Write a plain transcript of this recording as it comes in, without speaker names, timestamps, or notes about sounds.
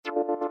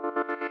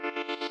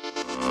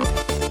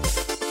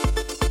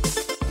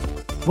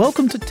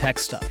Welcome to Tech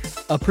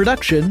Stuff, a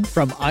production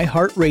from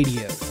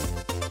iHeartRadio.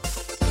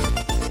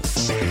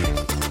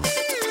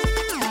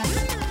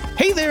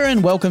 Hey there,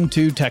 and welcome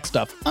to Tech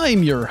Stuff.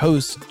 I'm your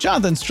host,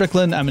 Jonathan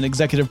Strickland. I'm an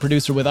executive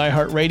producer with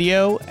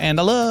iHeartRadio, and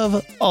I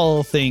love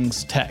all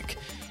things tech.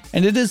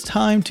 And it is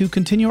time to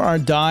continue our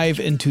dive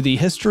into the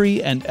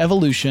history and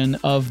evolution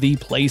of the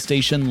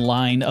PlayStation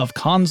line of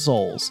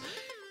consoles.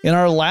 In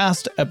our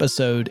last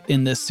episode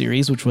in this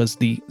series, which was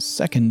the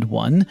second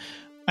one,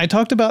 I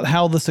talked about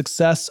how the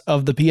success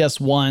of the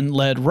PS1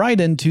 led right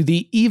into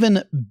the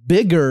even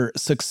bigger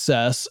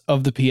success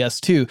of the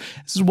PS2.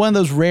 This is one of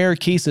those rare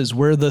cases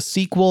where the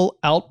sequel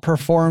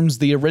outperforms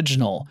the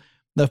original.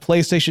 The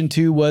PlayStation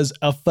 2 was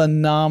a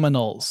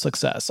phenomenal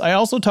success. I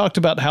also talked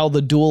about how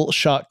the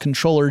DualShock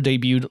controller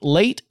debuted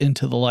late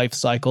into the life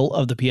cycle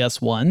of the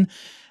PS1,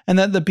 and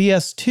that the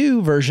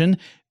PS2 version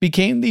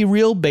became the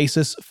real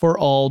basis for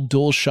all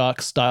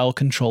DualShock-style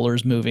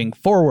controllers moving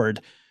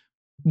forward,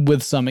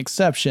 with some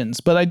exceptions.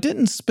 But I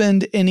didn't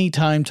spend any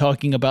time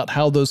talking about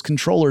how those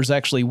controllers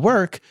actually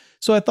work,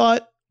 so I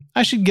thought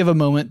I should give a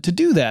moment to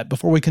do that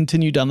before we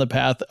continue down the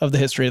path of the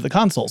history of the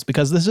consoles,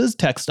 because this is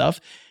tech stuff.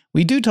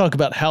 We do talk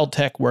about how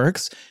tech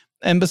works,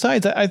 and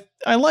besides,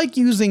 I like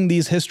using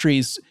these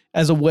histories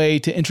as a way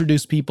to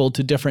introduce people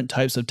to different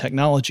types of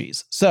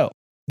technologies. So,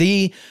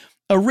 the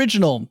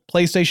original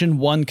PlayStation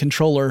 1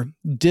 controller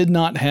did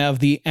not have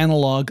the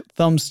analog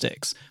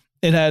thumbsticks.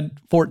 It had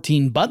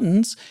 14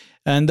 buttons,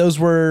 and those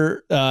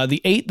were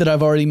the 8 that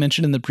I've already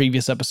mentioned in the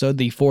previous episode,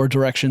 the 4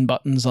 direction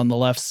buttons on the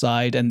left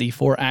side and the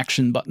 4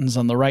 action buttons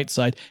on the right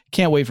side.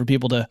 Can't wait for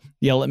people to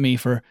yell at me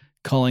for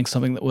calling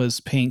something that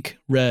was pink,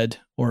 red,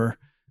 or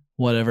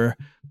whatever.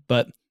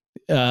 But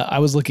I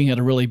was looking at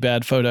a really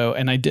bad photo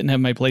and I didn't have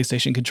my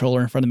PlayStation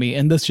controller in front of me.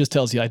 And this just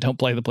tells you I don't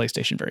play the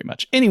PlayStation very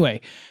much. Anyway,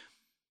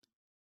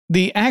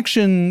 the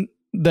action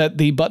that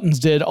the buttons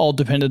did all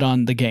depended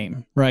on the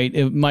game, right?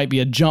 It might be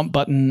a jump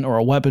button or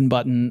a weapon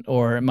button,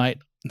 or it might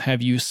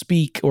have you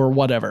speak or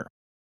whatever.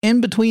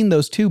 In between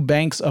those two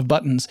banks of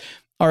buttons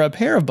are a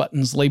pair of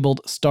buttons labeled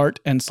Start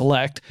and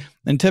Select,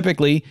 and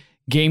typically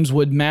games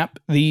would map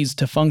these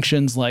to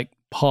functions like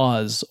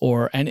pause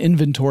or an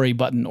inventory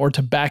button or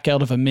to back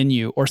out of a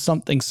menu or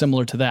something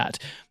similar to that.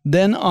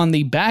 Then on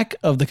the back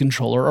of the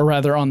controller, or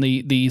rather on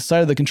the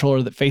side of the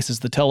controller that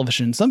faces the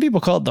television, some people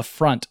call it the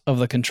front of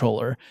the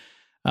controller.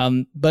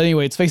 But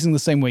anyway, it's facing the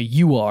same way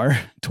you are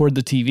toward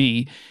the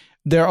TV.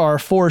 There are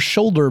 4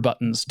 shoulder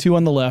buttons, 2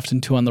 on the left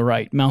and 2 on the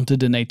right,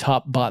 mounted in a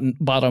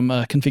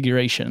top-bottom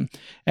configuration.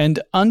 And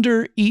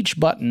under each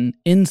button,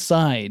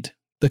 inside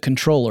the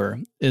controller,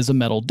 is a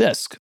metal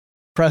disc.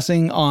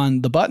 Pressing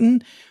on the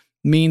button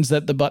means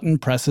that the button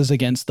presses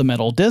against the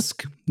metal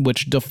disc,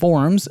 which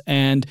deforms,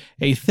 and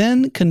a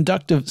thin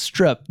conductive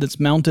strip that's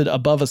mounted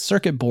above a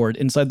circuit board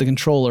inside the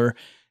controller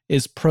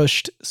is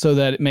pushed so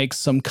that it makes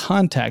some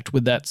contact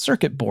with that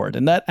circuit board,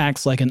 and that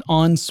acts like an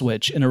on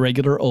switch in a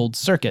regular old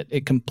circuit.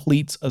 It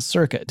completes a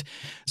circuit.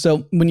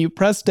 So when you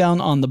press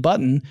down on the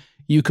button,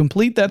 you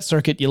complete that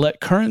circuit, you let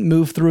current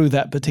move through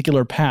that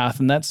particular path,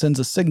 and that sends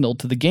a signal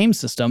to the game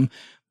system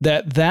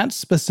that that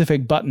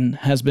specific button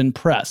has been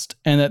pressed,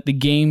 and that the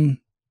game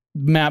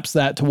maps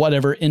that to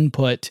whatever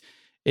input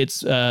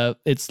it's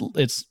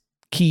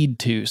keyed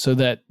to, so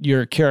that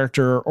your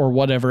character or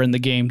whatever in the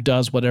game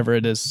does whatever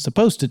it is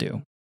supposed to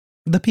do.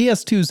 The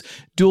PS2's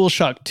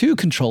DualShock 2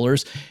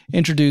 controllers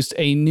introduced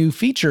a new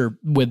feature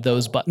with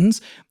those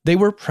buttons. They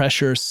were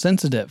pressure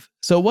sensitive.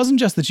 So it wasn't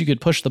just that you could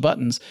push the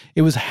buttons,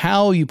 it was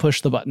how you push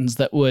the buttons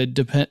that would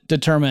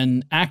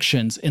determine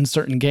actions in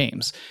certain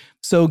games.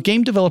 So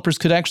game developers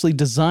could actually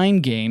design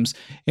games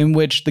in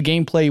which the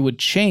gameplay would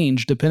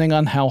change depending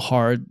on how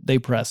hard they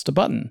pressed a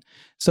button.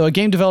 So a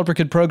game developer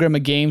could program a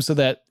game so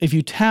that if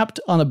you tapped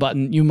on a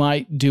button, you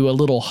might do a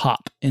little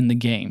hop in the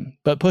game,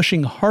 but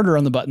pushing harder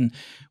on the button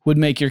would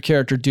make your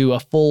character do a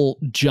full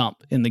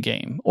jump in the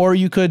game. Or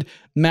you could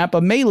map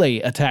a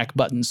melee attack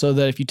button so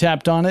that if you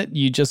tapped on it,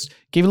 you just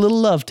gave a little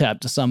love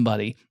tap to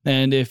somebody.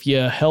 And if you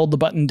held the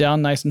button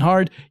down nice and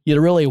hard, you'd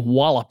really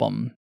wallop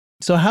them.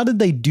 So how did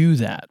they do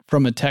that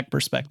from a tech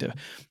perspective?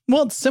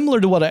 Well, it's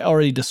similar to what I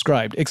already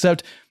described,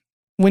 except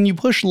when you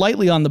push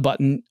lightly on the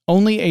button,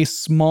 only a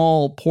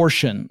small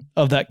portion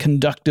of that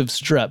conductive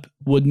strip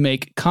would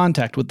make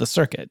contact with the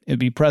circuit. It'd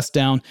be pressed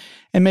down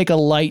and make a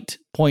light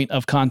point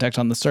of contact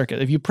on the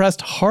circuit. If you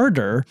pressed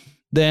harder,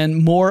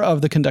 then more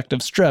of the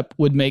conductive strip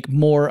would make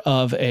more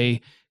of a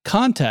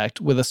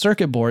contact with a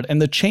circuit board, and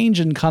the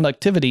change in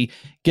conductivity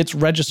gets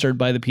registered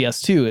by the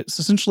PS2. It's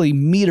essentially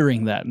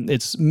metering that.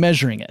 It's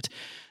measuring it.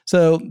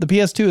 So the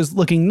PS2 is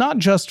looking not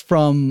just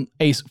for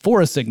a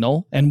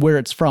signal and where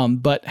it's from,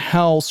 but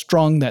how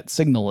strong that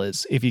signal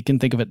is, if you can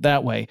think of it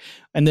that way,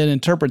 and then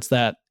interprets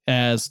that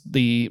as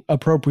the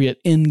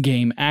appropriate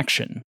in-game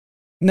action.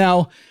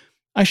 Now,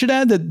 I should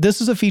add that this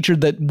is a feature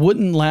that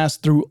wouldn't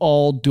last through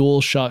all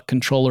DualShock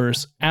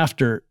controllers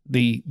after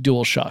the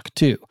DualShock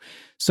 2.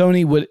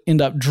 Sony would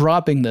end up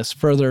dropping this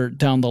further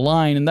down the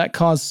line, and that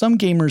caused some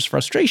gamers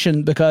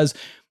frustration because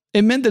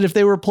it meant that if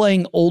they were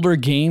playing older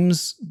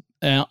games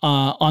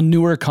on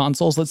newer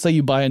consoles. Let's say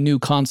you buy a new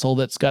console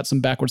that's got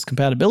some backwards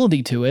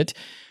compatibility to it,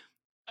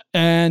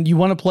 and you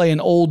want to play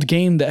an old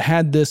game that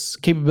had this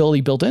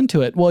capability built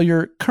into it. Well,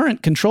 your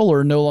current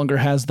controller no longer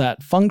has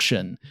that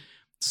function.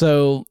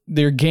 So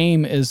their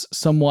game is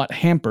somewhat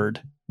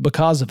hampered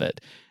because of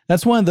it.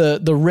 That's one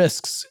of the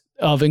risks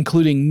of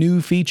including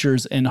new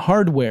features in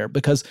hardware,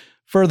 because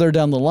further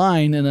down the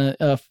line in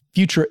a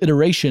future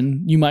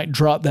iteration, you might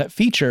drop that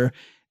feature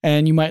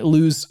and you might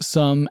lose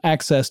some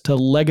access to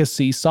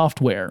legacy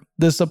software.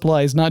 This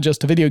applies not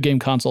just to video game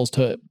consoles,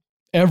 to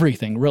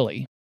everything,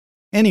 really.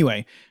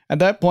 Anyway, at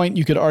that point,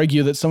 you could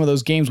argue that some of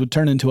those games would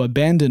turn into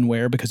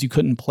abandonware because you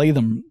couldn't play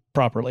them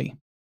properly.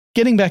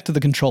 Getting back to the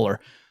controller,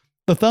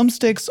 the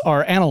thumbsticks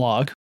are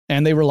analog,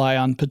 and they rely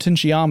on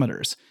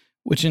potentiometers,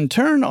 which in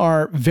turn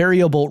are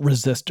variable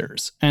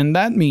resistors. And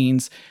that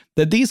means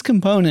that these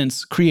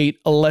components create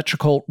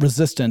electrical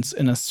resistance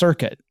in a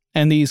circuit.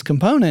 And these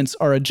components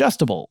are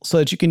adjustable so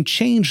that you can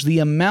change the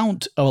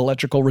amount of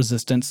electrical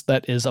resistance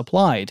that is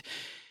applied.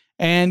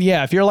 And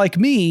yeah, if you're like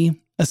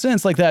me, a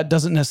sentence like that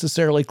doesn't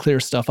necessarily clear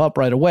stuff up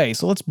right away,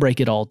 so let's break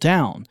it all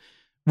down.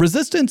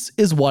 Resistance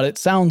is what it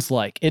sounds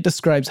like. It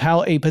describes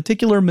how a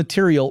particular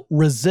material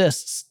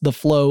resists the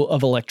flow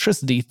of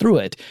electricity through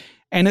it.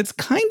 And it's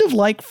kind of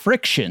like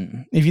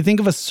friction. If you think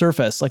of a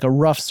surface, like a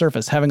rough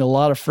surface, having a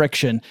lot of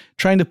friction,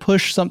 trying to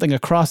push something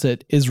across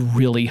it is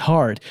really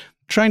hard.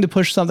 Trying to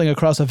push something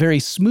across a very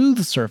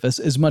smooth surface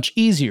is much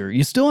easier.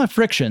 You still have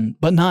friction,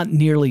 but not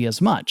nearly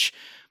as much.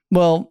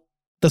 Well,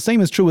 the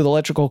same is true with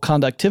electrical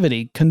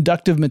conductivity.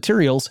 Conductive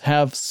materials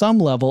have some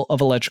level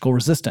of electrical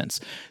resistance.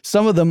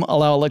 Some of them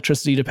allow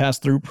electricity to pass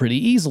through pretty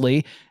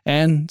easily,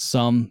 and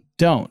some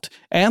don't.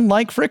 And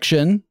like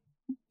friction,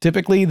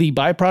 typically the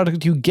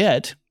byproduct you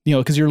get,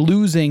 because you're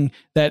losing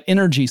that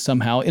energy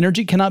somehow.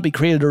 Energy cannot be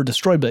created or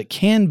destroyed, but it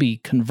can be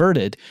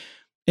converted.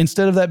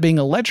 Instead of that being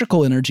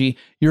electrical energy,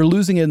 you're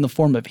losing it in the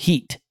form of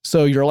heat.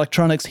 So your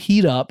electronics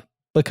heat up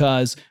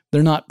because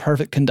they're not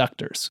perfect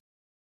conductors.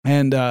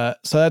 And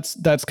so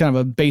that's kind of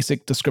a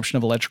basic description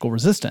of electrical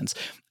resistance.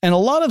 And a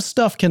lot of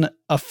stuff can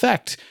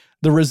affect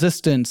the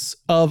resistance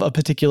of a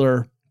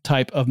particular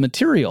type of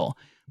material.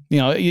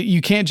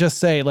 You can't just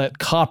say that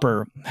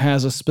copper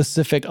has a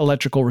specific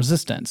electrical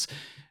resistance,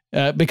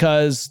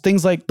 because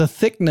things like the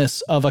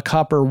thickness of a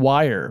copper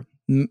wire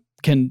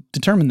can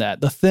determine that.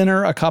 The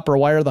thinner a copper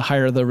wire, the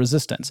higher the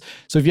resistance.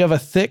 So if you have a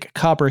thick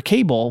copper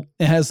cable,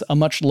 it has a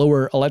much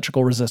lower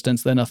electrical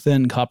resistance than a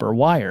thin copper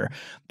wire.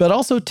 But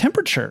also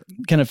temperature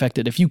can affect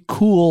it. If you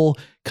cool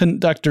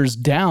conductors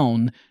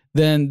down,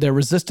 then their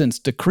resistance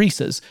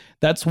decreases.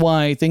 That's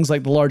why things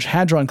like the Large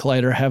Hadron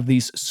Collider have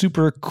these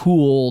super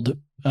cooled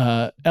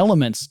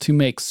elements to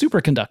make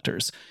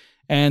superconductors.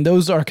 And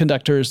those are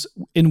conductors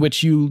in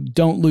which you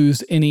don't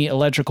lose any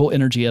electrical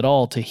energy at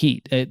all to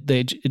heat. It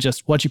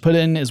just what you put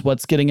in is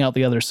what's getting out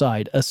the other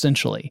side,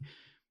 essentially.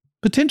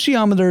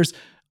 Potentiometers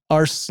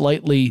are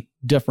slightly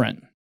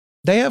different.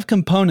 They have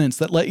components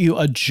that let you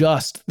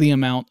adjust the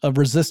amount of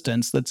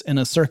resistance that's in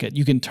a circuit.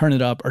 You can turn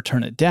it up or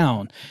turn it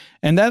down.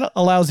 And that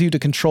allows you to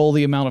control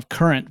the amount of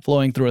current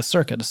flowing through a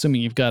circuit,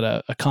 assuming you've got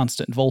a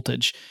constant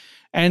voltage.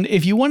 And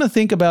if you want to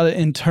think about it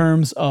in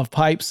terms of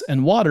pipes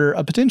and water,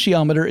 a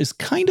potentiometer is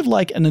kind of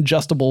like an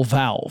adjustable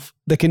valve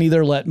that can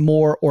either let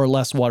more or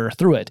less water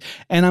through it.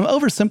 And I'm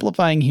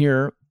oversimplifying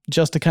here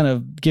just to kind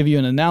of give you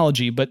an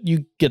analogy, but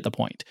you get the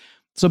point.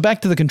 So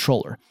back to the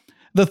controller.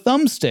 The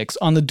thumbsticks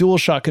on the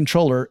DualShock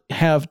controller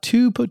have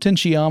 2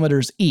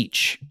 potentiometers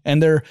each,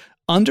 and they're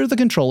under the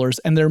controllers,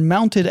 and they're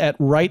mounted at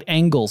right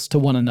angles to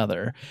one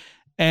another.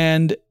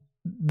 And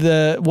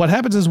what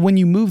happens is when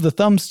you move the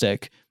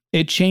thumbstick,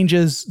 it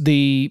changes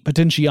the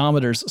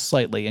potentiometers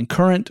slightly, and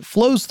current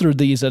flows through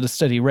these at a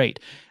steady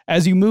rate.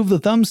 As you move the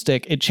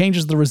thumbstick, it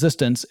changes the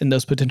resistance in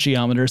those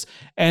potentiometers,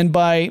 and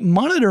by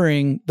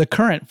monitoring the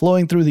current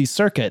flowing through these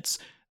circuits,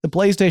 the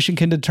PlayStation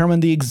can determine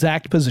the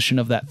exact position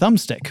of that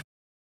thumbstick.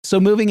 So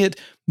moving it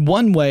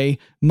one way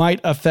might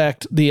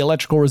affect the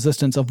electrical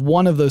resistance of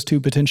one of those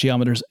 2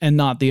 potentiometers and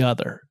not the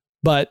other.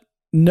 But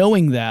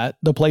knowing that,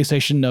 the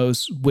PlayStation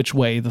knows which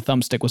way the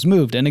thumbstick was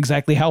moved and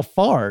exactly how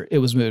far it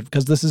was moved,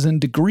 because this is in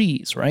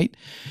degrees, right?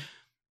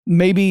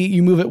 Maybe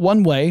you move it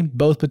one way,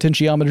 both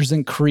potentiometers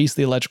increase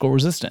the electrical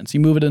resistance. You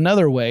move it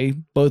another way,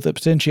 both the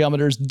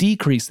potentiometers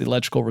decrease the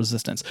electrical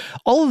resistance.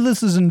 All of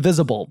this is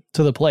invisible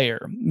to the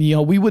player.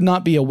 We would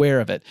not be aware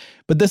of it.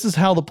 But this is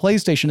how the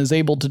PlayStation is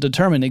able to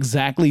determine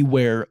exactly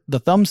where the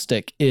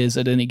thumbstick is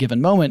at any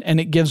given moment, and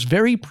it gives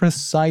very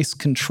precise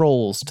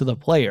controls to the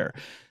player.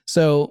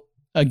 So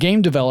a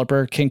game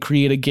developer can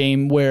create a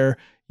game where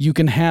you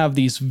can have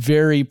these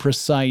very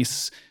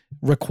precise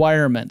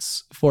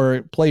requirements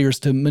for players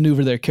to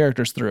maneuver their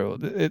characters through.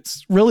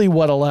 It's really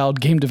what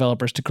allowed game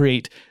developers to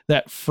create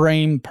that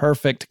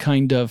frame-perfect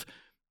kind of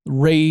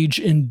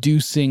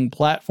rage-inducing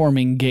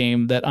platforming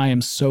game that I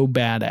am so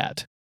bad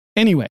at.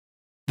 Anyway,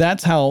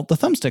 that's how the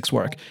thumbsticks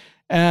work.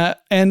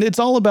 And it's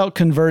all about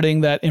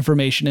converting that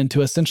information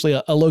into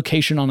essentially a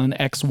location on an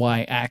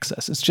XY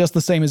axis. It's just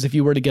the same as if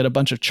you were to get a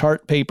bunch of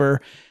chart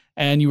paper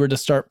and you were to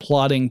start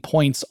plotting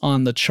points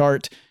on the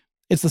chart,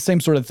 it's the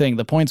same sort of thing.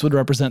 The points would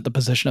represent the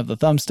position of the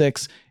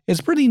thumbsticks.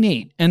 It's pretty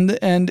neat.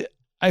 And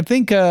I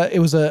think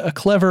it was a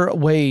clever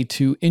way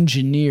to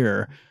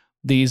engineer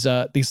these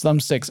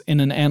thumbsticks in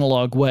an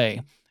analog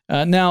way.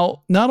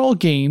 Now, not all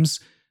games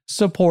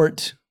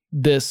support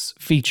this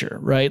feature,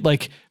 right?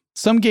 Like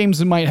some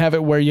games might have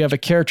it where you have a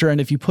character, and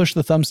if you push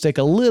the thumbstick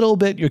a little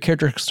bit, your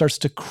character starts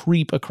to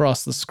creep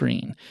across the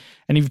screen.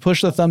 And if you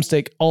push the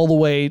thumbstick all the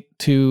way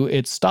to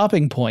its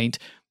stopping point,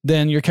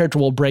 then your character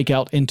will break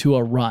out into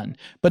a run.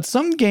 But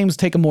some games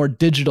take a more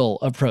digital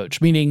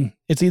approach, meaning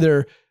it's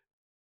either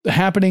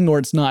happening or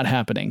it's not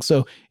happening.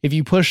 So if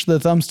you push the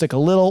thumbstick a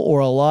little or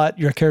a lot,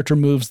 your character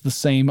moves the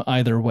same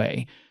either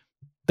way.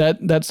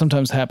 That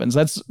sometimes happens.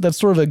 That's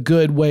sort of a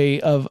good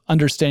way of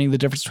understanding the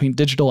difference between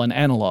digital and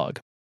analog.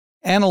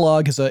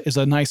 Analog is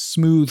a nice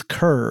smooth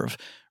curve,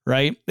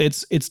 right?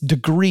 It's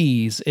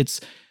degrees.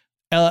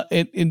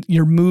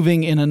 You're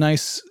moving in a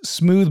nice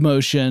smooth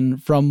motion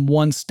from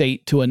one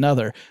state to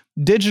another.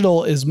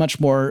 Digital is much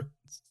more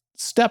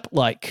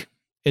step-like.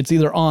 It's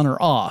either on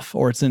or off,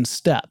 or it's in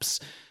steps.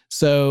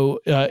 So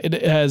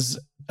it has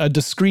a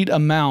discrete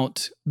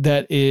amount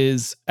that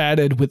is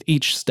added with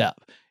each step.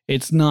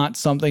 It's not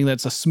something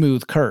that's a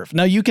smooth curve.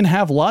 Now, you can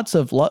have lots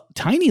of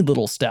tiny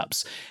little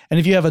steps. And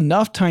if you have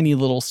enough tiny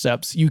little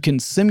steps, you can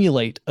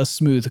simulate a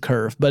smooth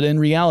curve. But in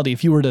reality,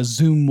 if you were to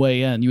zoom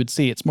way in, you would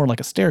see it's more like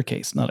a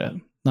staircase, not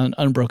an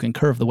unbroken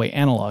curve the way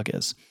analog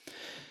is.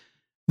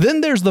 Then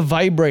there's the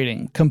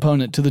vibrating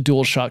component to the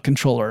DualShock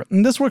controller.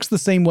 And this works the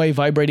same way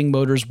vibrating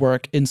motors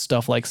work in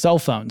stuff like cell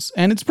phones.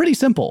 And it's pretty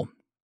simple.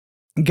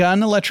 Got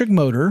an electric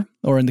motor,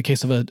 or in the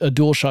case of a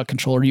DualShock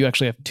controller, you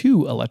actually have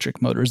two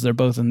electric motors. They're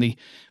both in the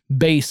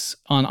base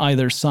on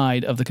either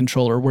side of the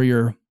controller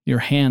where your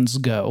hands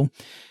go.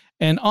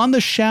 And on the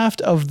shaft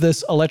of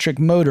this electric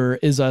motor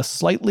is a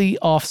slightly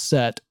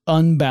offset,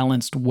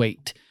 unbalanced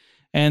weight.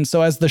 And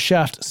so as the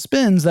shaft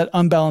spins, that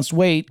unbalanced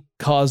weight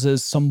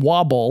causes some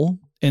wobble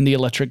in the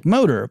electric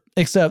motor,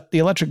 except the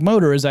electric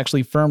motor is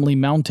actually firmly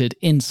mounted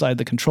inside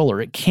the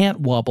controller. It can't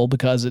wobble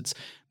because it's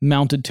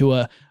mounted to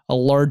a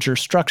larger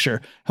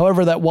structure.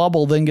 However, that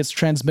wobble then gets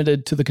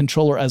transmitted to the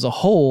controller as a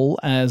whole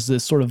as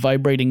this sort of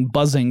vibrating,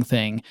 buzzing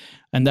thing.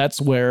 And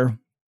that's where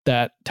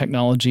that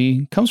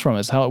technology comes from,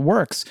 is how it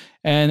works.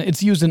 And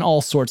it's used in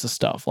all sorts of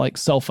stuff, like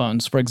cell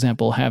phones, for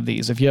example, have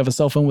these. If you have a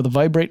cell phone with a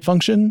vibrate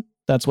function,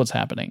 that's what's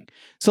happening.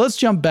 So let's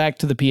jump back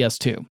to the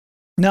PS2.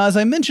 Now, as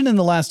I mentioned in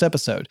the last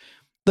episode,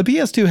 the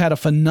PS2 had a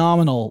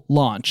phenomenal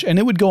launch, and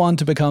it would go on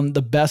to become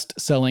the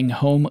best-selling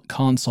home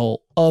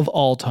console of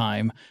all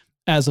time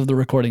as of the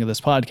recording of this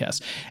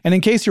podcast. And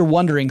in case you're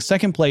wondering,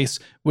 second place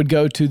would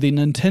go to the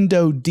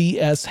Nintendo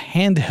DS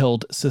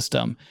handheld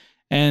system.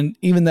 And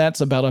even that's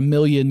about 1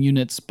 million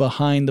units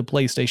behind the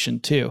PlayStation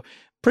 2.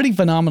 Pretty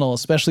phenomenal,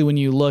 especially when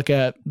you look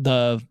at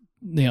the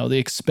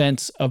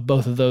expense of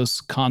both of those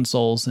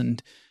consoles,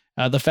 and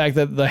the fact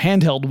that the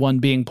handheld one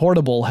being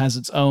portable has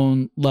its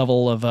own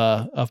level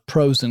of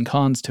pros and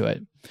cons to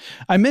it.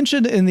 I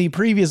mentioned in the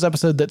previous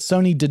episode that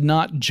Sony did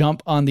not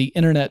jump on the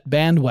internet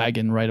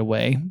bandwagon right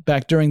away.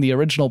 Back during the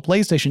original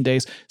PlayStation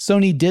days,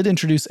 Sony did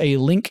introduce a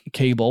link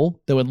cable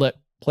that would let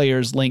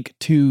players link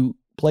two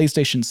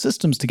PlayStation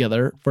systems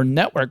together for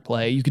network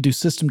play. You could do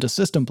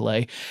system-to-system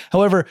play.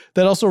 However,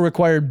 that also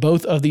required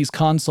both of these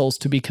consoles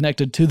to be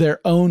connected to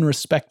their own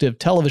respective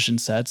television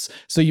sets,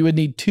 so you would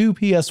need two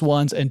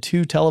PS1s and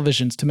two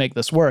televisions to make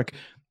this work,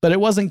 but it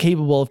wasn't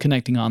capable of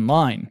connecting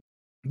online.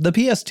 The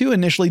PS2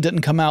 initially didn't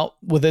come out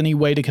with any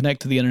way to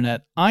connect to the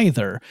internet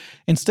either.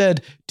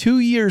 Instead, 2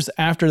 years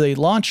after they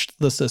launched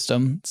the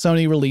system,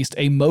 Sony released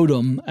a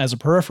modem as a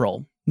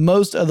peripheral.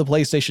 Most of the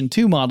PlayStation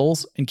 2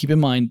 models, and keep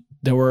in mind,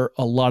 there were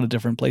a lot of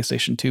different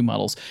PlayStation 2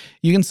 models.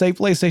 You can say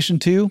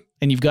PlayStation 2,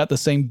 and you've got the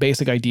same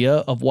basic idea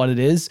of what it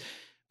is,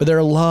 but there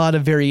are a lot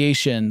of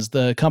variations.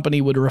 The company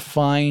would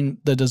refine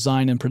the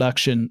design and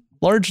production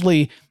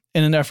largely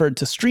in an effort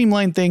to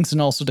streamline things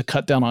and also to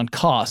cut down on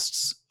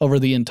costs over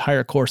the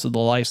entire course of the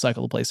life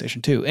cycle of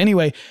PlayStation 2.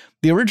 Anyway,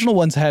 the original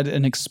ones had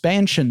an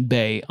expansion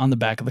bay on the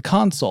back of the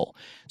console.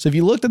 So if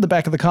you looked at the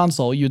back of the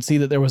console, you would see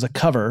that there was a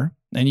cover,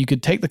 and you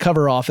could take the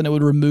cover off and it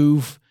would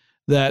remove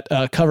that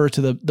cover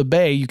to the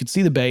bay. You could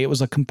see the bay. It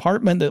was a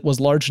compartment that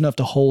was large enough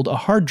to hold a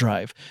hard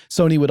drive.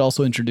 Sony would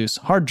also introduce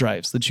hard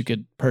drives that you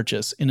could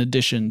purchase in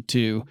addition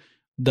to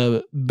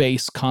the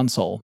base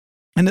console.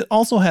 And it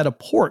also had a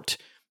port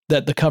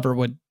that the cover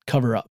would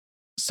cover up.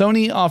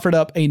 Sony offered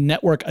up a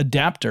network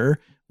adapter,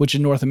 which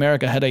in North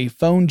America had a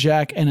phone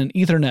jack and an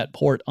Ethernet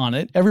port on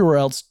it. Everywhere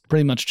else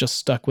pretty much just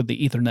stuck with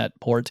the Ethernet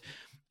port.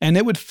 And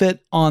it would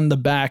fit on the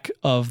back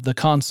of the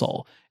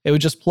console. It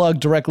would just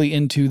plug directly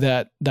into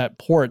that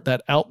port,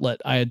 that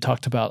outlet I had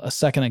talked about a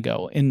second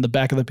ago in the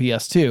back of the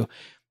PS2.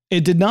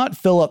 It did not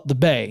fill up the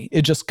bay.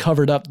 It just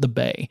covered up the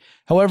bay.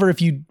 However, if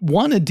you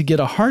wanted to get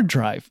a hard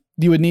drive,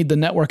 you would need the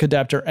network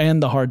adapter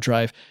and the hard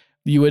drive.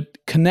 You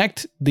would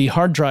connect the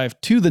hard drive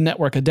to the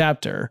network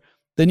adapter.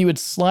 Then you would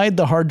slide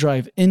the hard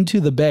drive into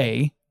the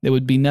bay. It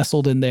would be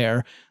nestled in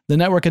there. The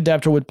network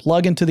adapter would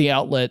plug into the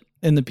outlet,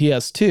 in the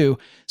PS2,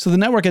 so the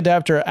network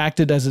adapter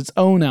acted as its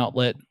own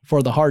outlet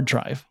for the hard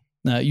drive.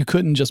 You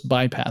couldn't just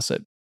bypass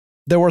it.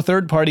 There were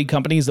third-party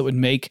companies that would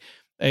make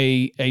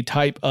a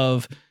type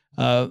of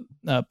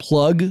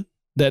plug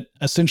that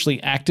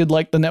essentially acted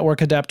like the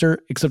network adapter,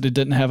 except it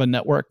didn't have a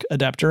network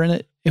adapter in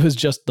it. It was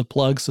just the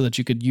plug so that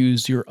you could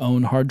use your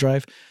own hard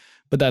drive,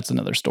 but that's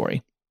another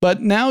story. But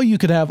now you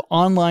could have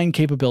online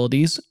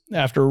capabilities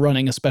after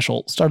running a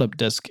special startup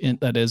disk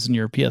that is in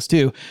your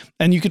PS2,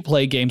 and you could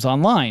play games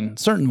online,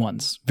 certain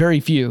ones,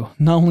 very few.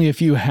 Not only a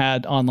few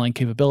had online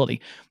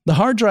capability. The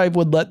hard drive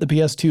would let the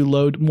PS2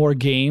 load more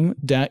game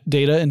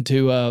data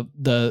into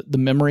the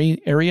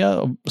memory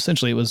area.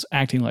 Essentially, it was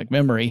acting like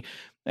memory,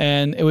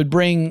 and it would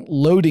bring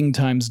loading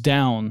times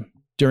down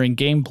during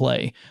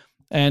gameplay.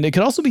 And it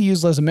could also be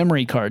used as a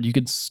memory card. You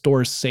could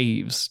store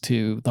saves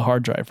to the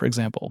hard drive, for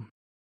example.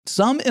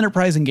 Some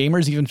enterprising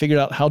gamers even figured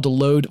out how to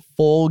load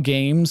full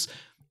games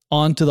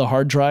onto the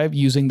hard drive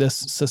using this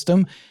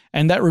system,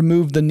 and that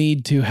removed the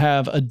need to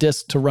have a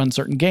disk to run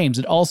certain games.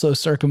 It also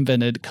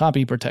circumvented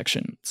copy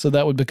protection, so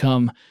that would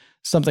become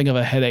something of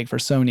a headache for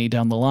Sony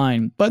down the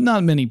line, but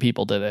not many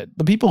people did it.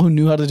 The people who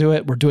knew how to do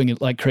it were doing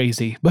it like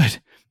crazy, but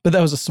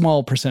that was a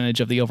small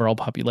percentage of the overall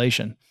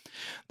population.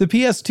 The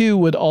PS2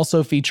 would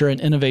also feature an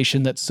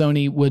innovation that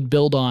Sony would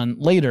build on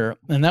later,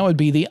 and that would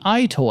be the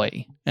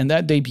iToy, and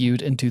that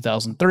debuted in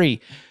 2003.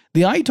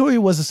 The iToy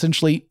was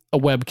essentially a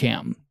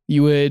webcam.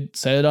 You would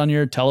set it on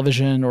your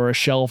television or a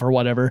shelf or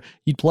whatever.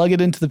 You'd plug it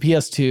into the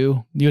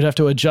PS2. You'd have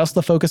to adjust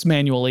the focus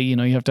manually. You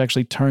have to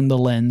actually turn the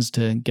lens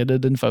to get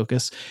it in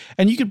focus.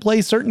 And you could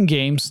play certain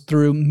games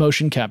through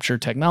motion capture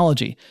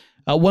technology.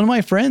 One of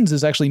my friends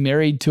is actually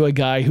married to a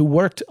guy who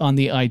worked on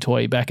the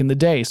iToy back in the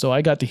day, so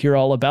I got to hear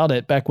all about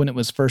it back when it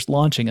was first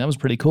launching. That was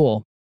pretty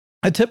cool.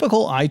 A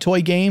typical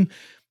iToy game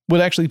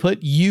would actually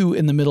put you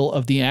in the middle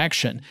of the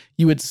action.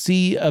 You would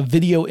see a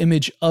video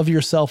image of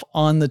yourself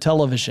on the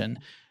television.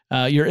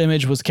 Your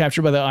image was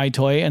captured by the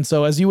iToy, and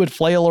so as you would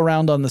flail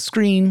around on the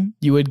screen,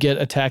 you would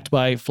get attacked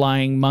by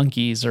flying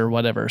monkeys or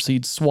whatever. So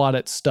you'd swat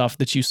at stuff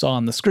that you saw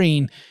on the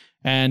screen,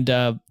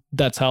 and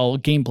that's how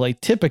gameplay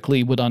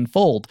typically would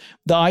unfold.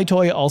 The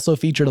iToy also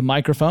featured a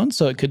microphone,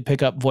 so it could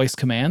pick up voice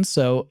commands.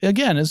 So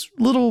again, it's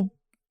a little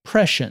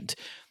prescient.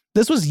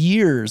 This was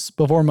years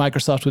before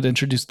Microsoft would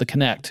introduce the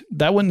Kinect.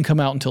 That wouldn't come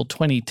out until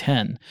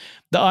 2010.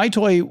 The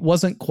iToy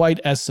wasn't quite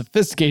as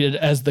sophisticated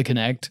as the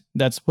Kinect,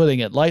 that's putting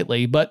it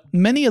lightly, but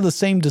many of the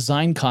same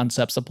design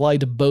concepts apply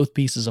to both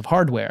pieces of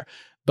hardware.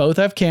 Both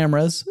have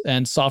cameras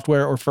and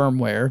software or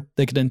firmware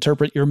that can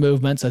interpret your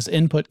movements as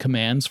input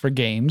commands for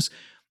games.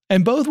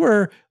 And both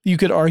were, you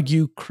could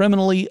argue,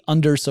 criminally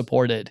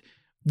under-supported.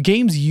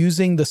 Games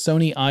using the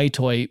Sony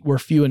iToy were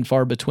few and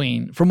far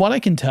between. From what I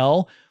can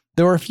tell,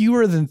 there were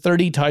fewer than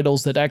 30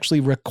 titles that actually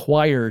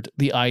required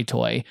the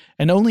iToy,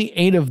 and only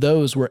 8 of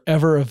those were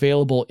ever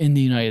available in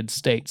the United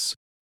States.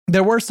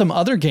 There were some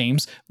other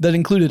games that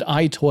included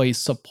iToy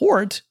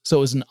support, so it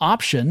was an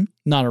option,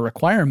 not a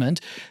requirement,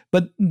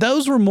 but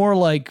those were more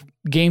like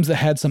games that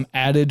had some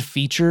added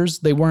features.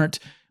 They weren't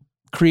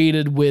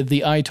created with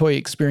the iToy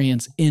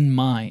experience in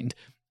mind.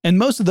 And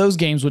most of those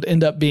games would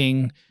end up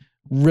being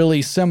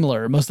really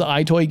similar. Most of the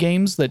iToy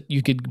games that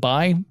you could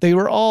buy, they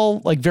were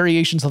all like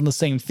variations on the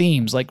same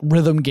themes, like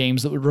rhythm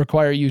games that would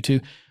require you to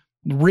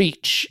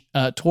reach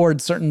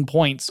towards certain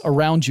points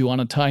around you on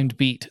a timed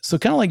beat. So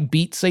kind of like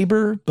Beat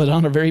Saber, but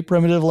on a very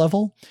primitive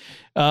level.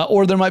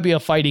 Or there might be a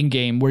fighting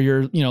game where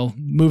you're,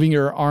 moving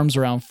your arms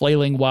around,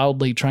 flailing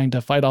wildly, trying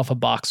to fight off a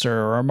boxer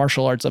or a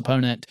martial arts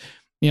opponent.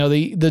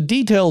 The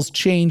details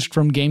changed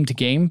from game to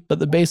game, but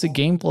the basic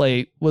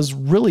gameplay was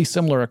really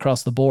similar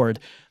across the board.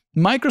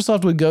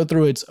 Microsoft would go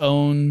through its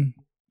own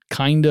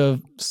kind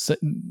of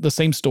the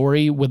same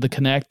story with the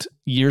Kinect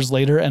years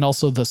later, and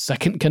also the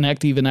second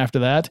Kinect even after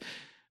that,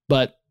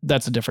 but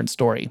that's a different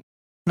story.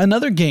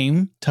 Another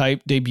game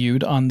type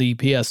debuted on the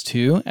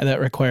PS2 that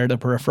required a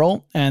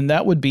peripheral, and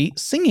that would be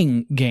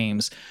singing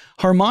games.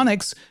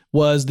 Harmonix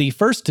was the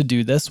first to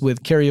do this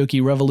with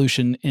Karaoke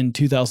Revolution in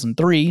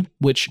 2003,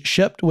 which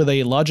shipped with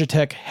a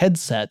Logitech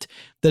headset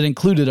that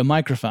included a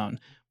microphone.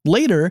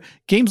 Later,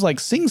 games like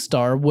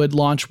SingStar would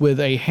launch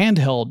with a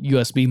handheld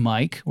USB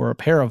mic, or a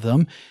pair of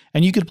them,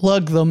 and you could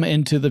plug them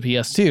into the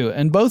PS2.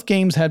 And both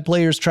games had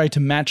players try to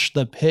match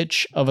the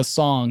pitch of a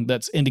song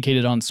that's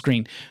indicated on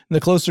screen.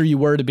 The closer you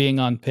were to being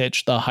on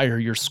pitch, the higher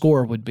your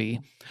score would be.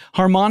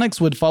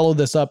 Harmonix would follow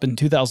this up in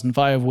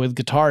 2005 with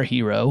Guitar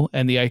Hero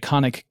and the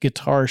iconic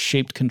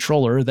guitar-shaped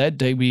controller that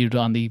debuted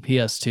on the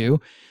PS2.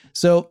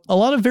 So a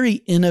lot of very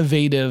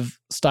innovative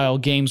style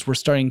games were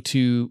starting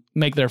to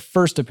make their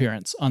first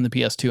appearance on the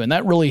PS2, and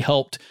that really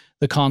helped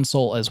the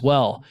console as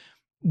well.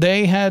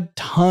 They had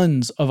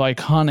tons of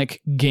iconic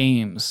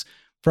games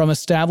from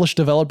established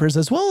developers,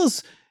 as well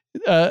as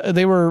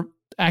they were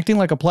acting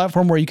like a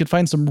platform where you could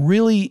find some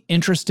really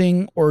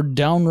interesting or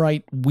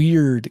downright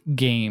weird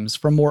games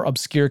from more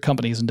obscure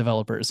companies and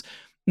developers.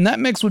 And that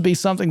mix would be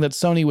something that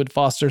Sony would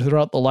foster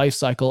throughout the life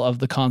cycle of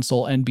the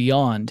console and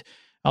beyond.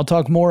 I'll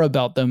talk more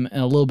about them in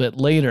a little bit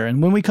later.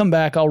 And when we come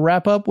back, I'll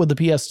wrap up with the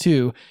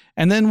PS2,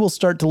 and then we'll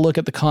start to look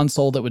at the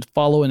console that would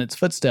follow in its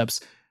footsteps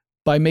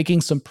by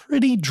making some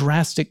pretty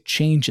drastic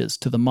changes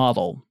to the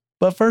model.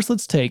 But first,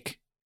 let's take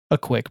a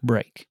quick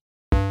break.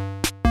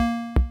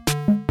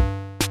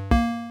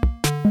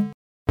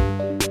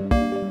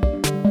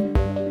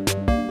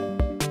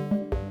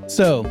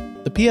 So,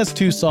 the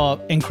PS2 saw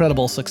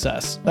incredible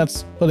success.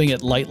 That's putting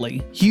it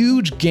lightly.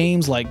 Huge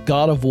games like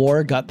God of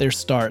War got their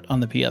start on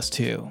the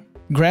PS2.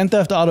 Grand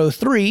Theft Auto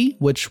 3,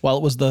 which, while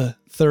it was the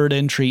third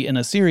entry in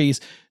a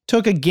series,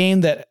 took a game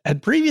that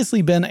had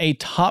previously been a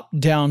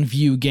top-down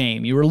view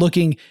game. You were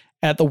looking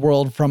at the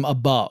world from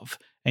above,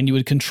 and you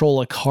would control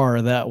a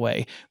car that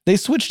way. They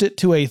switched it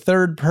to a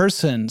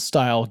third-person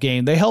style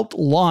game. They helped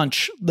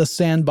launch the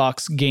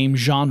sandbox game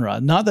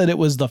genre. Not that it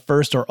was the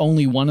first or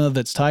only one of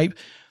its type,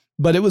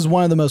 but it was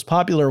one of the most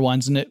popular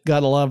ones, and it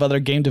got a lot of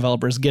other game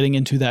developers getting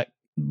into that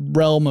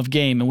realm of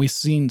game, and we've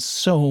seen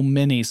so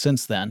many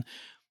since then.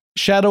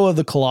 Shadow of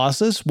the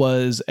Colossus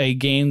was a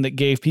game that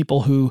gave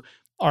people who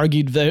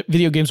argued that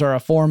video games are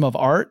a form of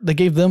art, they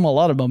gave them a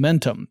lot of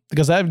momentum,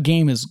 because that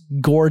game is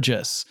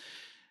gorgeous.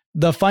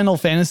 The Final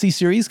Fantasy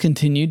series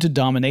continued to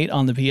dominate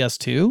on the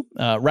PS2.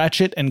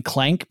 Ratchet and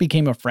Clank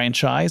became a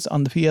franchise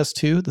on the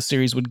PS2. The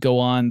series would go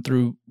on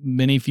through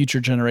many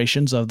future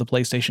generations of the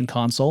PlayStation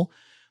console.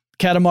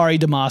 Katamari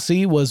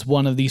Damacy was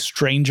one of the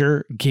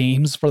stranger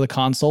games for the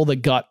console that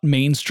got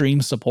mainstream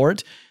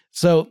support.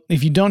 So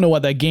if you don't know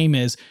what that game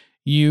is,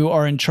 you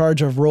are in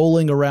charge of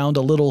rolling around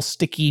a little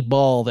sticky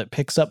ball that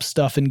picks up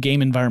stuff in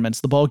game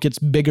environments. The ball gets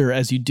bigger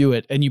as you do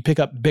it, and you pick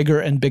up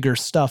bigger and bigger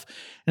stuff.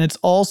 And it's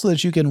all so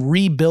that you can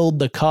rebuild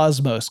the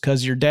cosmos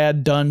because your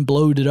dad done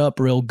blowed it up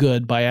real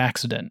good by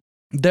accident.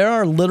 There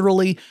are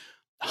literally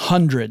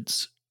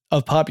hundreds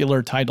of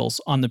popular titles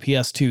on the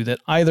PS2 that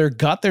either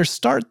got their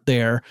start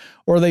there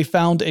or they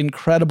found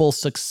incredible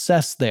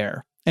success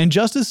there. And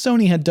just as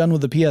Sony had done with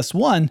the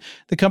PS1,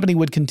 the company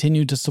would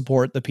continue to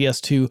support the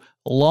PS2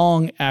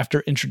 long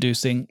after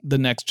introducing the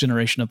next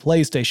generation of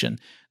PlayStation.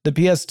 The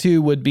PS2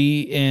 would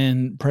be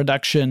in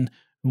production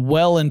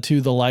well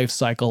into the life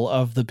cycle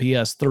of the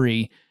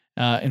PS3.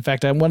 In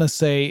fact, I want to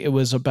say it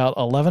was about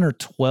 11 or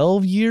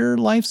 12 year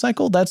life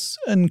cycle. That's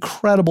an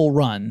incredible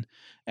run.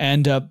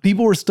 And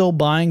people were still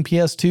buying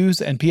PS2s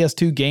and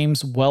PS2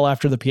 games well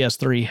after the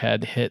PS3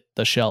 had hit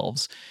the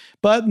shelves.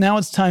 But now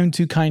it's time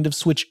to kind of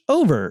switch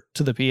over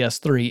to the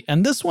PS3,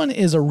 and this one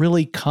is a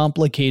really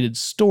complicated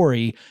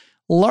story,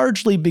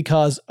 largely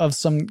because of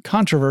some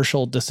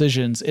controversial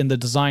decisions in the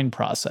design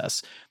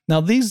process.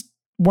 Now, these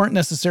weren't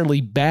necessarily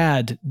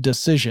bad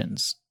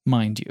decisions,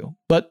 mind you,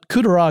 but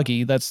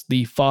Kutaragi, that's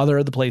the father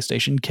of the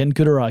PlayStation, Ken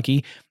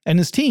Kutaragi, and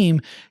his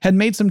team had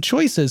made some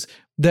choices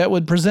that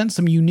would present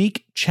some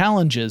unique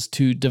challenges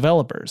to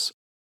developers.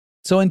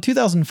 So in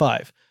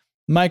 2005,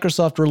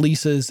 Microsoft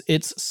releases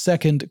its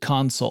second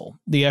console,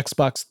 the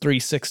Xbox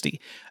 360,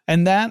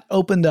 and that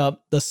opened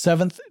up the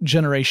seventh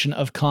generation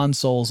of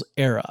consoles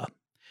era.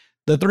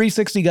 The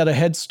 360 got a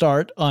head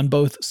start on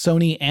both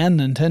Sony and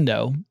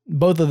Nintendo.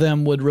 Both of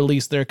them would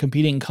release their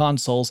competing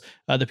consoles,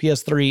 the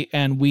PS3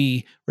 and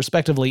Wii,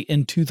 respectively,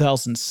 in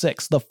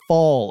 2006, the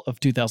fall of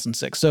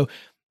 2006. So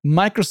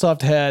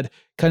Microsoft had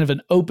kind of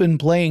an open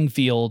playing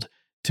field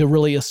to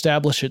really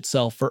establish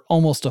itself for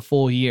almost a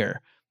full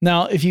year.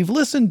 Now, if you've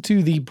listened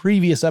to the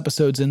previous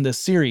episodes in this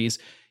series,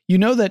 you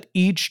know that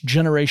each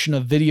generation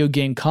of video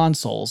game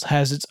consoles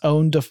has its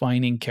own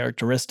defining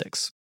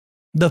characteristics.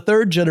 The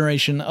third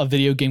generation of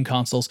video game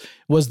consoles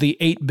was the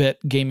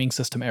 8-bit gaming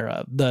system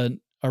era, the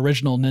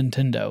original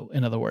Nintendo,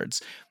 in other words.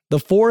 The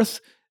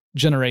fourth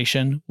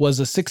generation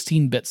was a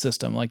 16-bit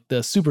system, like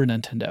the Super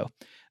Nintendo.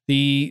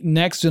 The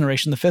next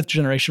generation, the fifth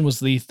generation, was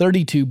the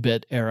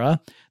 32-bit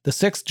era. The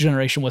sixth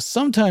generation was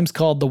sometimes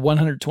called the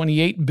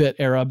 128-bit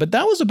era, but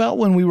that was about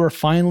when we were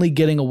finally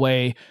getting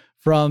away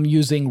from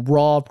using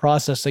raw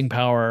processing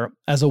power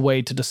as a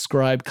way to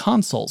describe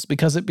consoles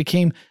because it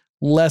became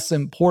less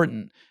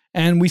important.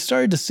 And we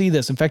started to see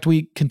this. In fact,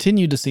 we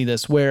continue to see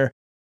this where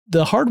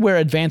the hardware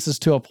advances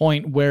to a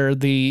point where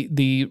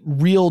the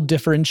real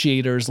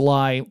differentiators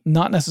lie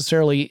not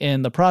necessarily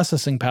in the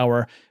processing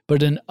power,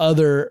 but in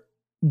other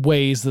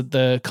ways that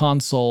the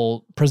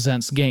console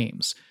presents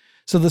games.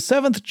 So the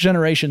seventh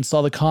generation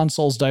saw the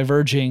consoles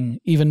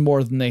diverging even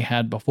more than they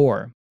had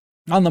before.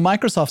 On the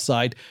Microsoft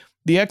side,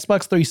 the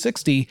Xbox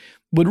 360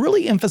 would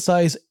really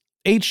emphasize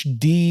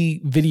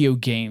HD video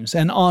games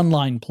and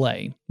online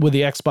play with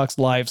the Xbox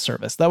Live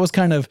service. That was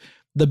kind of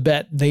the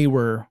bet they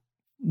were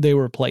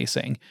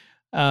placing.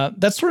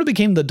 That sort of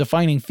became the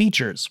defining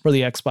features for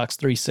the Xbox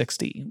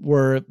 360,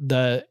 were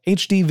the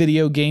HD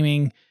video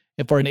gaming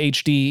for an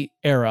HD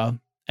era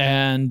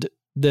and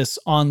this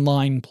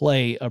online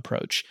play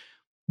approach.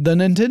 The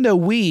Nintendo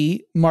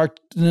Wii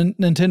marked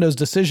Nintendo's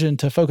decision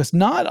to focus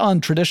not on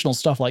traditional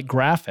stuff like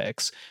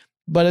graphics,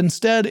 but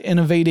instead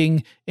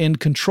innovating in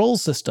control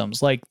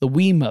systems like the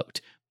Wiimote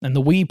and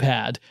the Wii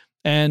Pad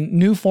and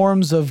new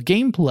forms of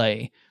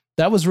gameplay.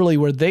 That was really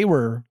where they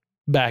were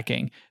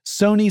backing.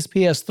 Sony's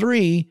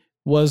PS3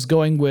 was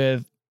going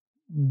with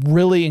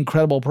really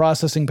incredible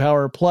processing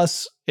power,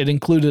 plus it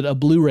included a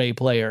Blu-ray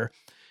player,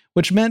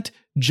 which meant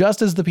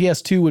just as the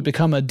PS2 would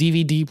become a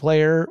DVD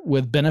player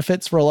with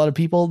benefits for a lot of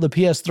people, the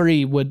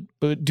PS3 would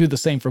do the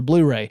same for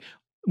Blu-ray.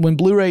 When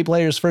Blu-ray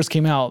players first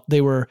came out,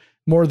 they were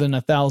more than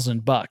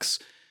 $1,000.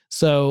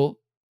 So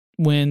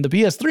when the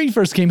PS3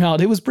 first came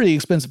out, it was pretty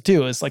expensive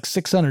too. It's like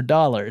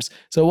 $600.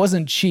 So it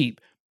wasn't cheap,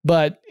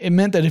 but it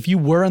meant that if you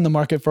were in the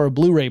market for a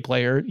Blu-ray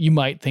player, you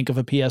might think of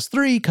a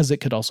PS3 because it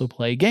could also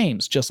play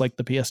games, just like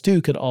the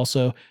PS2 could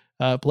also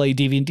play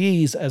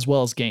DVDs as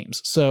well as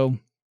games. So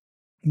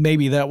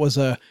maybe that was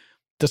a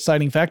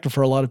deciding factor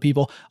for a lot of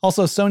people.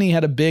 Also, Sony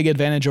had a big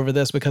advantage over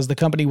this because the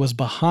company was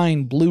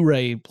behind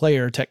Blu-ray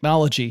player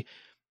technology,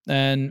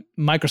 and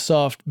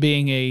Microsoft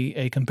being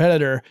a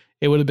competitor,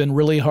 it would have been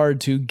really hard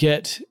to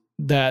get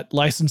that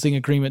licensing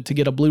agreement to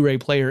get a Blu-ray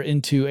player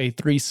into a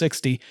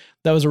 360.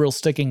 That was a real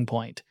sticking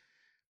point.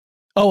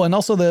 Oh, and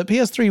also the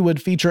PS3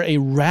 would feature a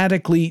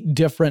radically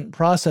different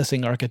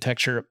processing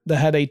architecture that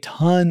had a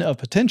ton of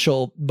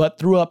potential, but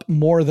threw up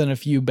more than a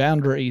few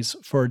boundaries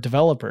for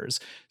developers.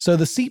 So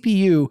the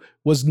CPU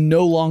was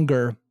no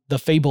longer the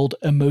fabled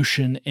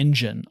Emotion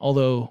Engine,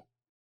 although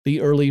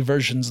the early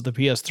versions of the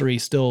PS3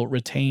 still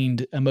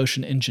retained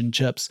Emotion Engine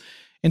chips.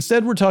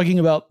 Instead, we're talking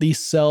about the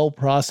Cell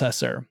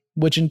processor,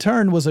 which in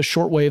turn was a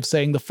short way of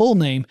saying the full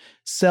name,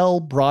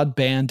 Cell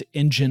Broadband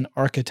Engine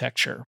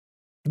Architecture.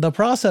 The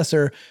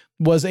processor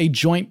was a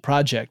joint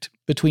project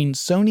between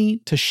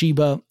Sony,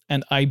 Toshiba,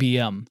 and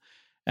IBM,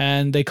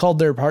 and they called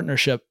their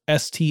partnership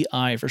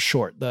STI for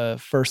short, the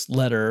first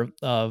letter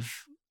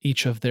of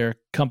each of their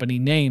company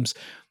names.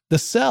 The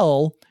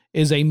Cell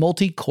is a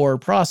multi-core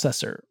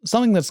processor,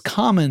 something that's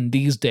common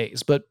these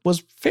days, but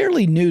was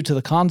fairly new to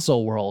the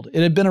console world.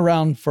 It had been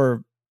around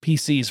for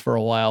PCs for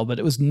a while, but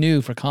it was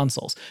new for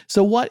consoles.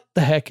 So what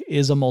the heck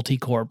is a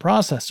multi-core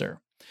processor?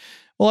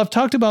 Well, I've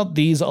talked about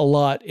these a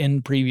lot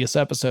in previous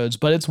episodes,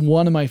 but it's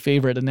one of my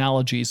favorite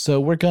analogies, so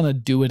we're going to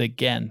do it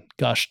again.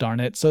 Gosh darn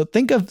it. So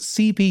think of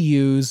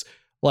CPUs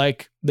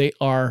like they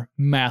are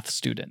math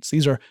students.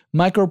 These are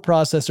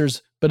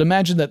microprocessors, but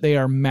imagine that they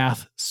are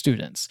math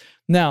students.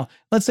 Now,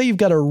 let's say you've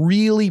got a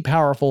really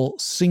powerful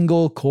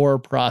single-core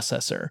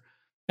processor,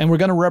 and we're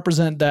going to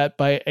represent that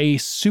by a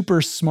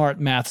super smart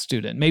math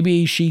student.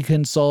 Maybe she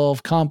can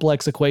solve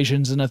complex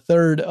equations in a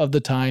third of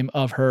the time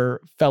of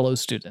her fellow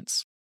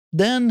students.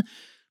 Then,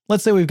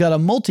 let's say we've got a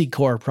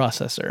multi-core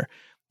processor.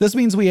 This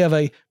means we have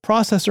a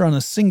processor on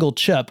a single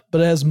chip,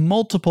 but it has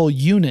multiple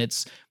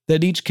units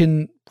that each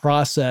can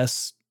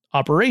process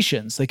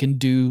operations. They can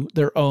do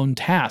their own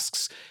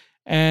tasks.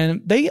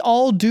 And they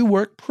all do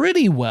work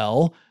pretty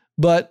well,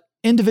 but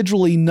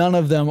individually, none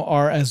of them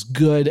are as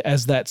good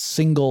as that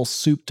single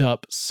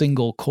souped-up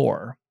single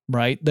core,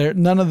 right?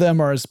 None of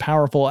them are as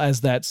powerful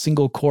as that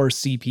single core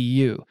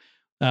CPU.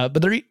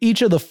 But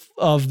each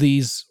of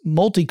these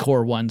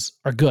multi-core ones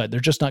are good. They're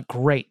just not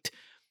great.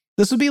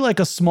 This would be like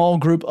a small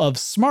group of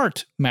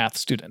smart math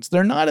students.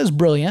 They're not as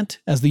brilliant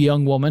as the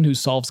young woman who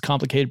solves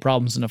complicated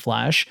problems in a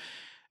flash.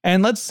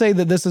 And let's say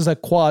that this is a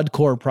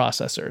quad-core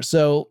processor.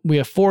 So we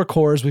have 4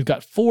 cores. We've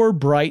got 4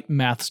 bright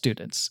math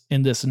students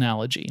in this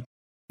analogy.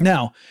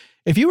 Now,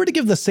 if you were to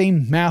give the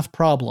same math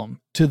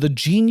problem to the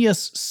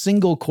genius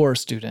single-core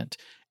student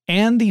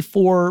and the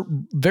 4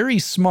 very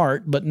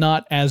smart but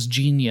not as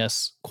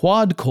genius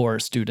quad-core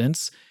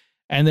students,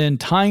 and then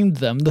timed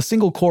them, the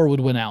single core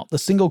would win out. The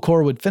single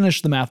core would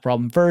finish the math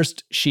problem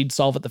first, she'd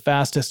solve it the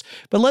fastest.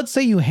 But let's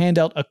say you hand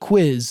out a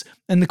quiz,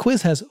 and the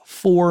quiz has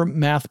 4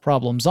 math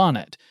problems on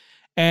it,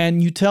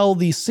 and you tell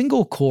the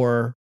single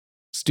core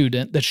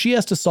student that she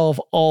has to solve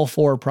all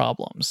 4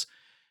 problems.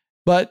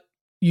 But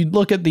you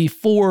look at the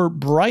 4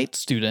 bright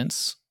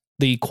students,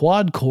 the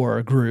quad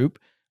core group,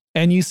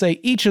 and you say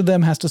each of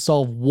them has to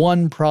solve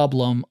 1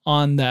 problem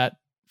on that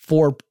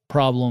 4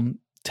 problem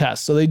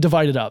test. So they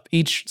divide it up.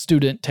 Each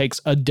student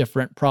takes a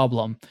different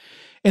problem.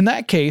 In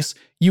that case,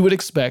 you would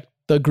expect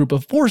the group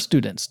of 4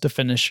 students to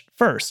finish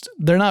first.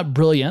 They're not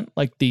brilliant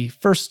like the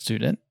first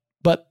student,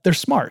 but they're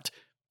smart,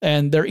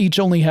 and they're each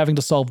only having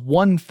to solve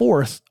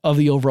 1/4 of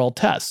the overall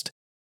test.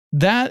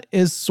 That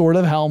is sort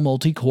of how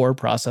multi-core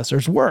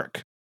processors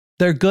work.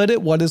 They're good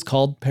at what is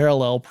called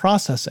parallel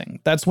processing.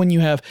 That's when you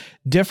have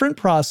different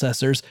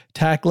processors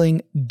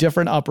tackling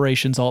different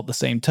operations all at the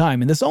same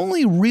time. And this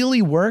only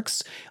really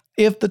works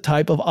if the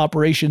type of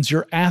operations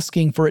you're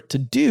asking for it to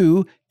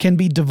do can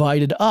be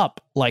divided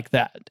up like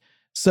that.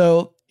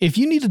 So if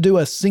you need to do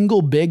a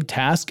single big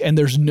task and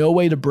there's no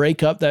way to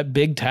break up that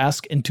big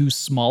task into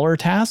smaller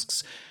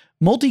tasks,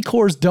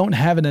 multi-cores don't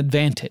have an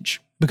advantage,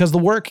 because the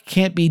work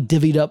can't be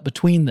divvied up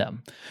between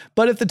them.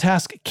 But if the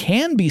task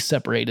can be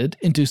separated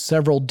into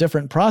several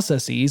different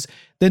processes,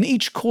 then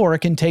each core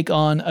can take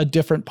on a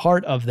different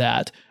part of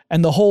that,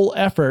 and the whole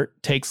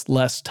effort takes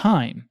less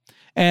time.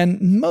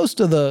 And most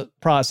of the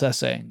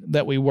processing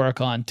that we work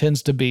on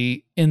tends to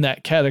be in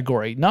that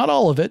category. Not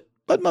all of it,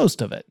 but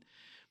most of it.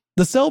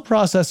 The Cell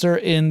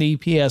processor in the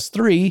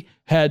PS3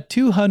 had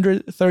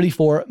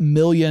 234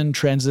 million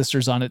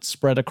transistors on it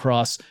spread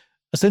across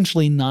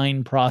essentially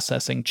 9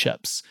 processing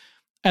chips.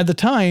 At the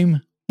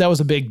time, that was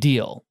a big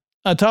deal.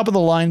 A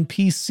top-of-the-line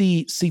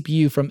PC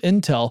CPU from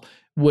Intel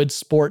would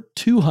sport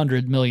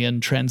 200 million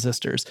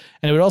transistors,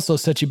 and it would also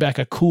set you back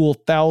a cool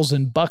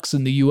 $1,000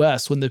 in the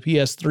US when the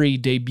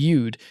PS3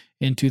 debuted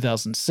in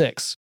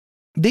 2006.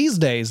 These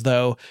days,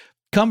 though,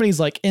 companies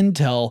like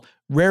Intel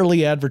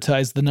rarely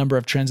advertise the number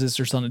of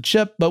transistors on a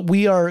chip, but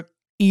we are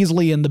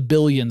easily in the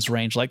billions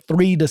range, like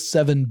 3 to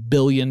 7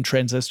 billion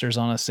transistors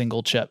on a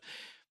single chip.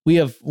 We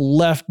have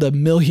left the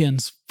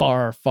millions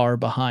far, far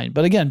behind.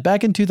 But again,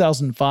 back in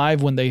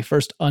 2005, when they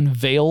first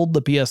unveiled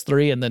the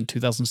PS3, and then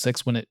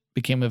 2006 when it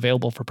became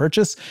available for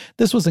purchase,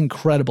 this was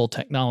incredible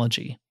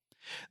technology.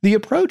 The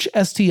approach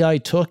STI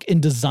took in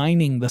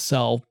designing the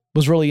cell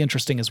was really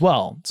interesting as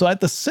well. So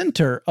at the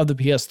center of the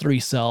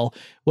PS3 cell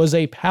was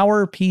a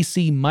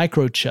PowerPC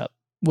microchip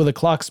with a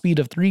clock speed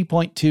of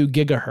 3.2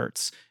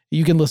 gigahertz.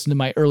 You can listen to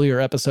my earlier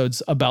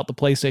episodes about the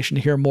PlayStation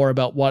to hear more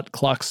about what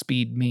clock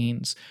speed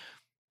means.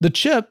 The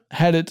chip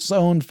had its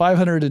own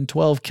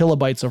 512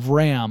 kilobytes of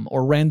RAM,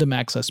 or random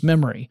access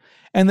memory,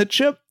 and the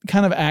chip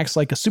kind of acts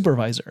like a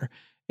supervisor.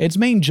 Its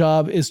main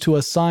job is to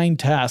assign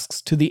tasks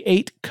to the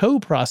 8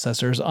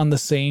 co-processors on the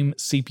same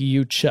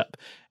CPU chip,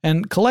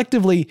 and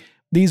collectively,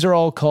 these are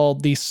all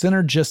called the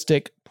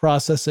Synergistic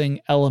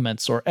Processing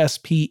Elements, or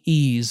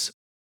SPEs.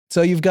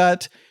 So you've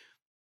got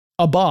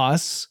a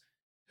boss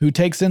who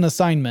takes in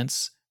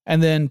assignments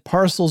and then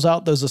parcels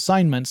out those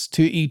assignments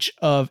to each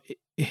of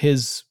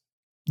his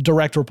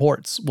direct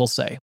reports, we'll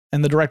say.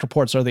 And the direct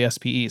reports are the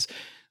SPEs.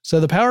 So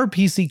the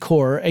PowerPC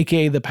core,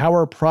 aka the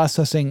Power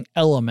Processing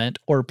Element,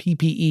 or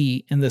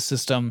PPE in this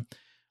system,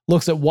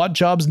 looks at what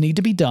jobs need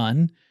to be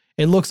done.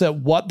 It looks at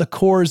what the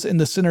cores in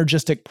the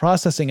synergistic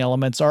processing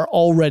elements are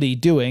already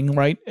doing,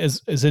 right?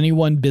 Is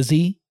anyone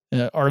busy?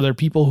 Are there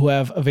people who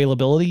have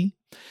availability?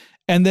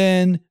 And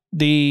then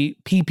the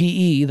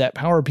PPE, that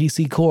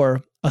PowerPC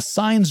core,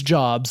 assigns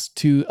jobs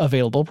to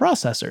available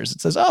processors.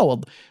 It says, oh,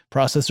 well,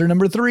 processor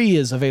number 3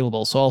 is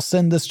available, so I'll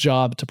send this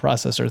job to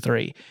processor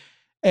 3.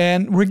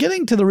 And we're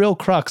getting to the real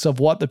crux of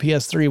what the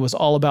PS3 was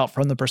all about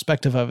from the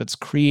perspective of its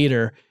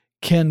creator,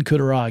 Ken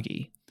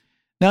Kutaragi.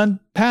 Now, in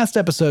past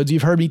episodes,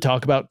 you've heard me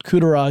talk about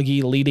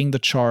Kutaragi leading the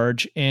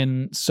charge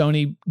in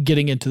Sony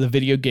getting into the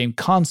video game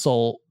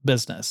console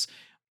business.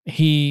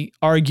 He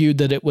argued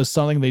that it was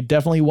something they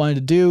definitely wanted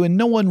to do, and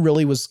no one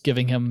really was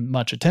giving him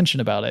much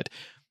attention about it.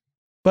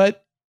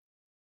 But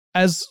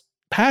as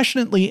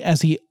passionately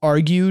as he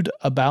argued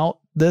about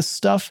this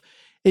stuff,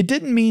 it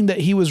didn't mean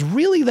that he was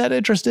really that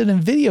interested in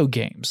video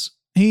games.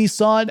 He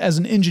saw it as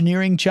an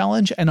engineering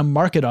challenge and a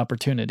market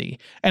opportunity,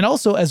 and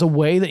also as a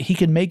way that he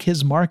could make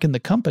his mark in the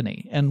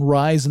company and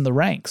rise in the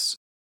ranks.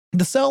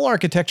 The cell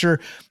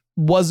architecture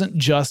wasn't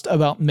just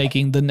about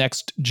making the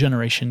next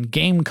generation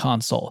game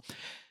console.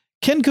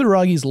 Ken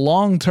Kutaragi's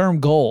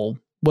long-term goal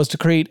was to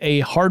create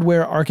a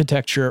hardware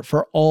architecture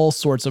for all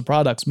sorts of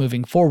products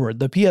moving forward.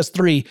 The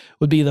PS3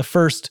 would be the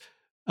first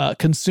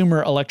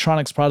consumer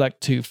electronics product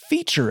to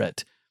feature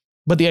it,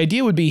 but the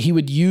idea would be he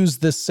would use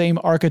this same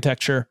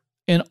architecture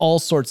in all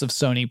sorts of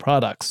Sony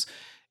products.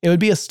 It would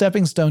be a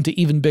stepping stone to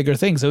even bigger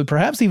things. It would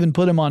perhaps even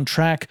put him on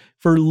track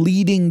for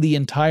leading the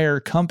entire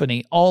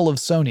company, all of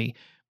Sony,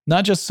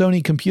 not just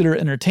Sony Computer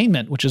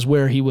Entertainment, which is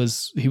where he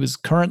was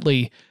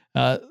currently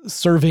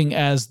serving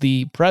as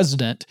the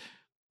president,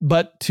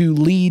 but to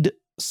lead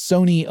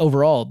Sony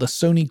overall, the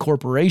Sony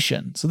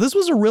Corporation. So this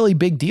was a really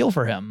big deal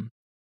for him.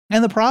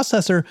 And the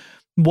processor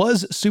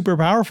was super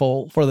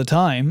powerful for the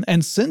time.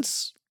 And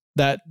since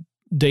that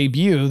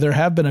debut, there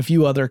have been a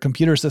few other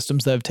computer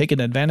systems that have taken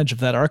advantage of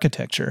that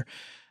architecture.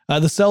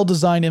 The cell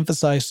design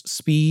emphasized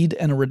speed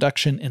and a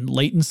reduction in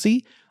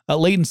latency.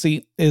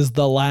 Latency is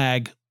the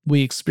lag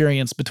we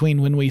experience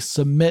between when we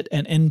submit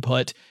an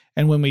input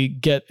and when we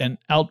get an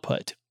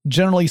output.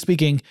 Generally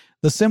speaking,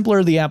 the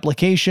simpler the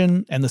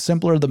application and the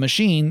simpler the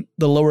machine,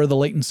 the lower the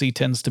latency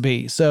tends to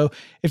be. So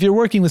if you're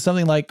working with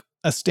something like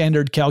a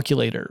standard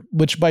calculator,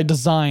 which by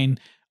design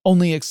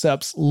only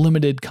accepts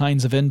limited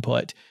kinds of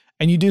input,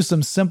 and you do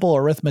some simple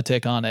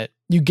arithmetic on it,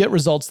 you get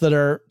results that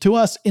are, to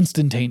us,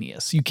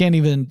 instantaneous. You can't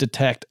even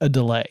detect a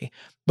delay.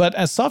 But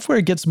as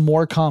software gets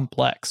more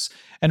complex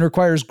and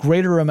requires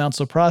greater amounts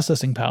of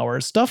processing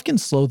power, stuff can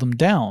slow them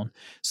down.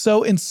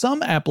 So in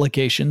some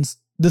applications,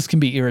 this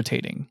can be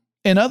irritating.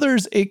 In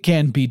others, it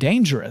can be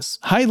dangerous.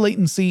 High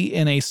latency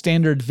in a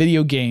standard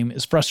video game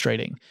is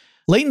frustrating.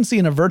 Latency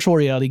in a virtual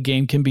reality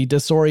game can be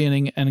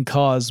disorienting and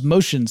cause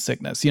motion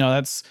sickness.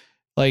 That's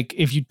like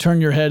if you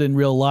turn your head in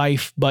real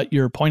life, but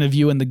your point of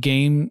view in the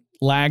game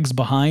lags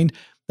behind,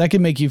 that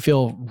can make you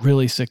feel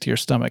really sick to your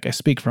stomach. I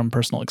speak from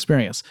personal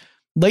experience.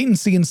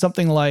 Latency in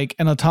something like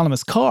an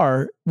autonomous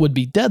car would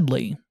be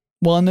deadly.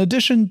 Well, in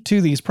addition to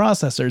these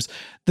processors,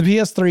 the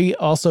PS3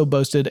 also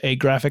boasted a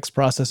graphics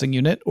processing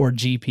unit, or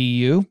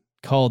GPU,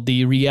 called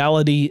the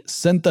Reality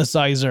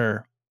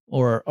Synthesizer,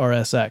 or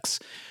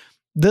RSX.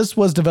 This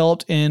was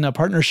developed in a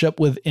partnership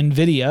with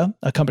NVIDIA,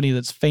 a company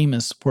that's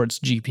famous for its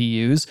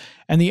GPUs,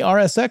 and the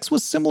RSX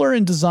was similar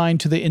in design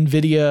to the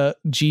NVIDIA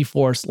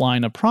GeForce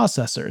line of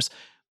processors.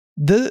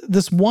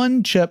 This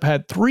one chip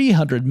had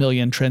 300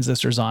 million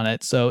transistors on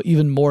it, so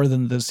even more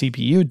than the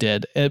CPU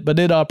did, but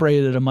it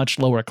operated at a much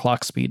lower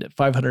clock speed at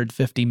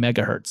 550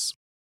 megahertz.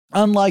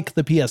 Unlike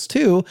the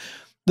PS2,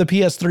 the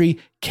PS3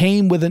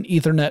 came with an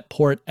Ethernet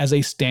port as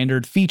a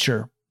standard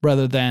feature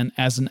rather than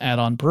as an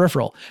add-on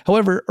peripheral.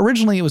 However,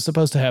 originally it was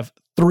supposed to have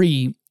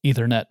 3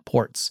 Ethernet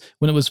ports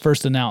when it was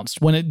first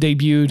announced. When it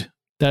debuted,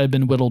 that had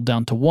been whittled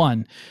down to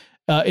 1.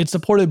 It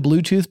supported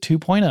Bluetooth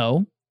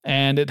 2.0,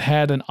 and it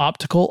had an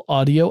optical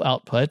audio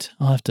output.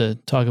 I'll have to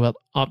talk about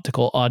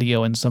optical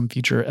audio in some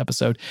future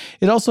episode.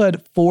 It also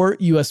had 4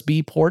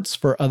 USB ports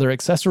for other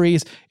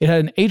accessories. It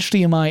had an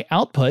HDMI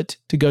output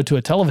to go to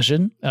a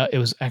television. It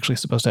was actually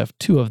supposed to have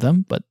 2 of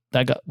them, but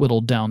that got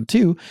whittled down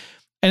too.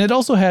 And it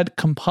also had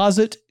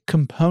composite,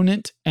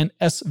 component, and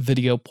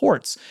S-video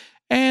ports.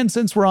 And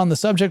since we're on the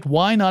subject,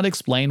 why not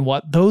explain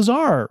what those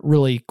are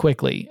really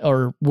quickly,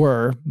 or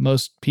were?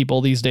 Most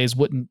people these days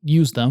wouldn't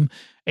use them.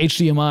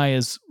 HDMI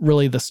is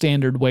really the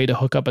standard way to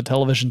hook up a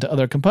television to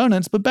other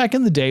components, but back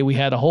in the day, we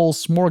had a whole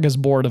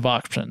smorgasbord of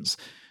options.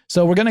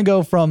 So we're going to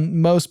go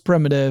from most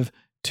primitive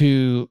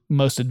to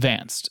most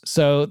advanced.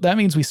 So that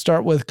means we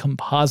start with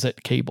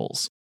composite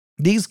cables.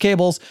 These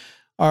cables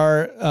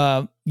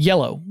are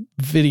yellow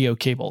video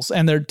cables,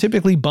 and they're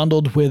typically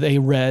bundled with a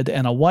red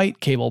and a white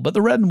cable. But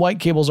the red and white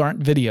cables aren't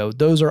video.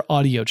 Those are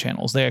audio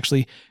channels. They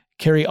actually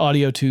carry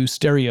audio to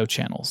stereo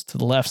channels, to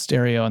the left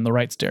stereo and the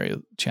right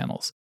stereo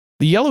channels.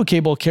 The yellow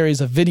cable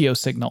carries a video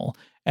signal,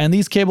 and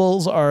these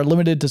cables are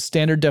limited to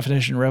standard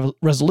definition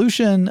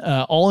resolution,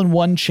 all in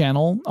one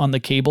channel on the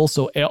cable.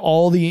 So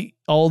all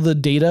the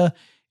data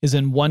is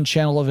in one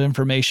channel of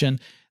information.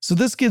 So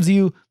this gives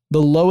you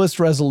the lowest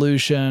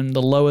resolution,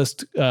 the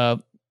lowest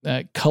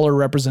color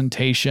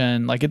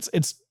representation, like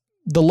it's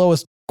the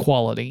lowest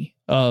quality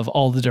of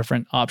all the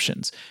different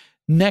options.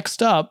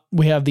 Next up,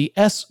 we have the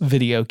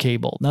S-video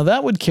cable. Now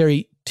that would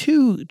carry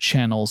 2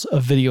 channels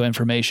of video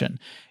information.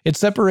 It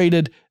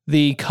separated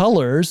the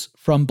colors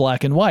from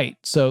black and white.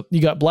 So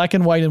you got black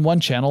and white in one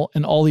channel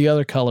and all the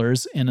other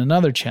colors in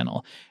another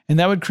channel. And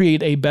that would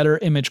create a better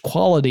image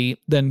quality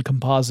than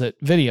composite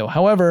video.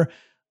 However,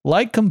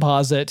 like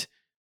composite,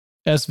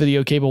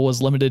 S-video cable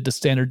was limited to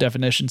standard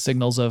definition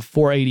signals of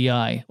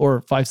 480i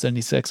or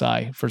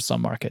 576i for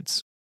some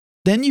markets.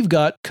 Then you've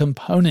got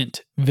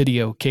component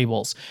video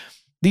cables.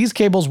 These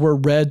cables were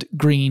red,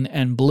 green,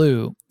 and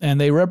blue,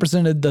 and they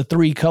represented the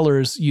 3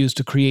 colors used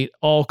to create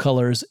all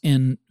colors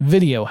in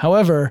video.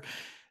 However,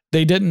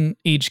 they didn't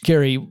each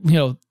carry,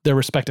 their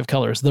respective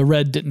colors. The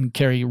red didn't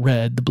carry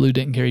red, the blue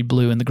didn't carry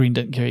blue, and the green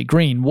didn't carry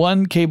green.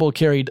 One cable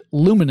carried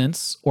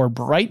luminance or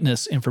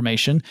brightness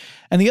information,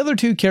 and the other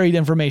 2 carried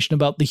information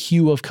about the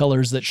hue of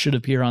colors that should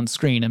appear on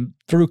screen. And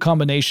through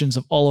combinations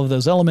of all of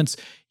those elements,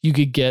 you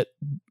could get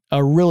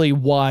a really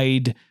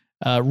wide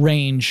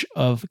range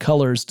of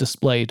colors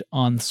displayed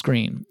on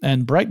screen,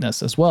 and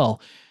brightness as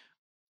well.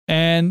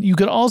 And you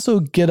could also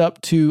get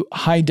up to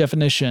high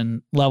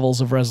definition levels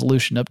of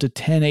resolution, up to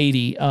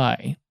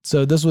 1080i.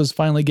 So this was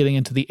finally getting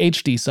into the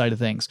HD side of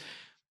things.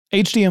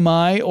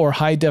 HDMI, or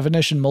high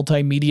definition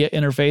multimedia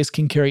interface,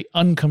 can carry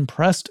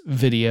uncompressed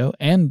video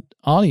and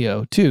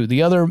audio too.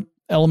 The other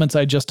elements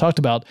I just talked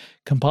about,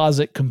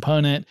 composite,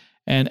 component,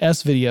 and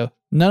S-video,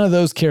 none of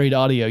those carried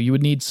audio. You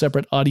would need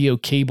separate audio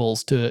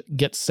cables to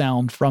get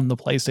sound from the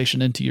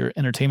PlayStation into your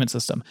entertainment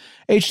system.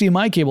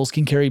 HDMI cables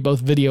can carry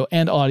both video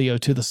and audio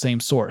to the same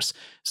source.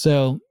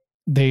 So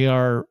they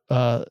are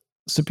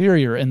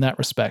superior in that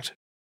respect.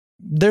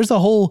 There's a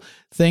whole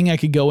thing I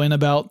could go in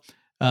about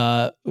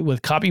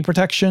with copy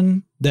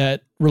protection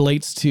that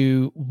relates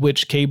to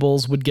which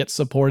cables would get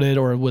supported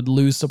or would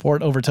lose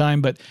support over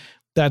time, but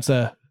that's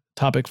a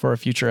topic for a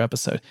future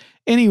episode.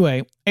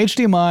 Anyway,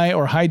 HDMI,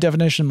 or high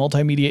definition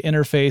multimedia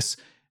interface,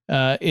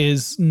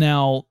 is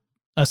now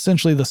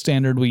essentially the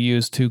standard we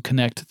use to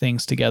connect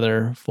things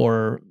together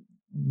for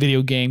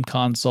video game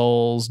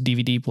consoles,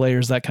 DVD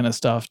players, that kind of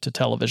stuff, to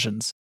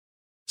televisions.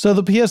 So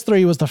the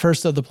PS3 was the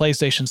first of the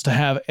PlayStations to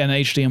have an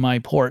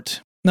HDMI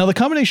port. Now, the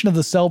combination of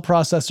the cell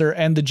processor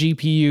and the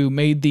GPU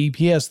made the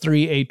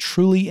PS3 a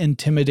truly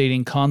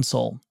intimidating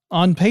console.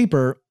 On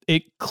paper,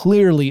 it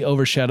clearly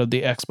overshadowed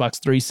the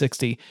Xbox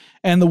 360,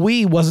 and the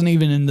Wii wasn't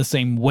even in the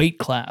same weight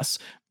class.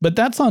 But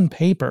that's on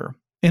paper.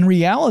 In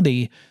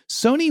reality,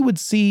 Sony would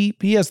see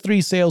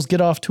PS3 sales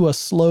get off to a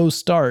slow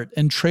start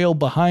and trail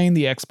behind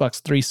the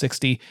Xbox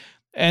 360,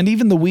 and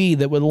even the Wii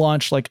that would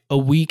launch like a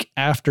week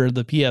after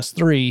the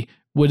PS3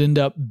 would end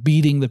up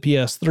beating the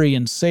PS3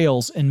 in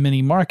sales in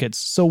many markets.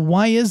 So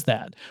why is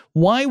that?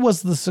 Why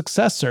was the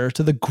successor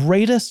to the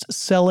greatest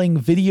selling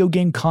video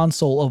game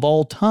console of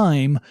all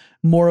time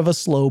more of a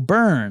slow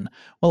burn?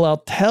 Well, I'll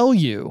tell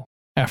you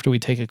after we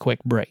take a quick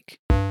break.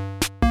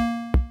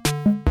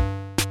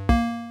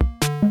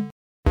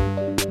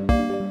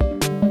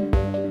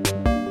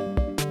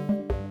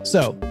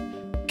 So,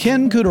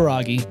 Ken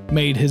Kutaragi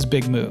made his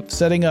big move,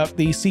 setting up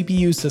the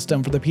CPU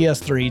system for the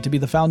PS3 to be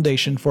the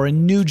foundation for a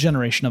new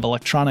generation of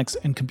electronics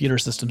and computer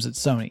systems at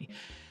Sony.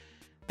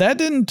 that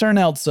didn't turn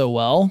out so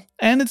well,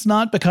 and it's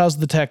not because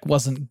the tech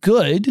wasn't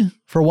good.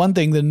 For one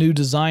thing, the new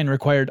design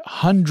required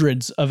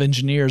hundreds of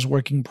engineers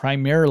working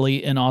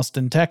primarily in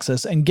Austin,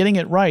 Texas, and getting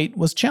it right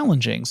was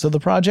challenging, so the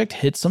project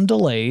hit some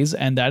delays,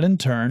 and that in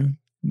turn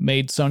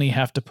made Sony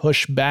have to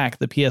push back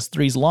the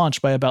PS3's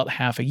launch by about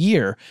half a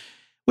year,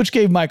 which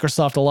gave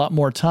Microsoft a lot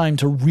more time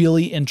to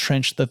really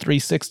entrench the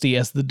 360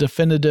 as the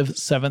definitive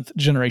 7th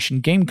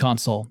generation game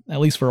console, at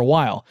least for a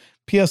while.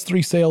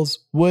 PS3 sales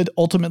would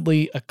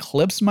ultimately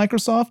eclipse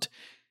Microsoft,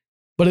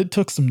 but it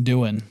took some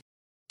doing.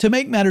 To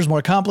make matters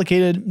more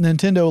complicated,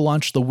 Nintendo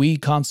launched the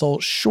Wii console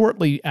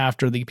shortly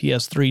after the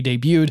PS3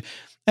 debuted,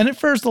 and at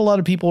first a lot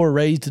of people were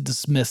ready to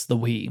dismiss the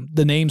Wii.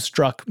 The name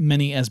struck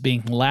many as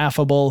being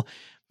laughable.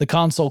 The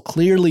console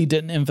clearly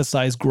didn't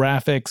emphasize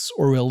graphics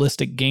or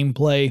realistic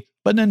gameplay,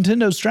 but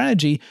Nintendo's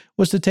strategy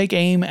was to take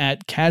aim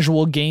at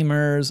casual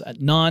gamers,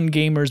 at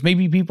non-gamers,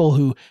 maybe people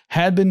who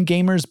had been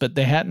gamers but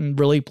they hadn't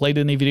really played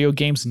any video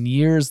games in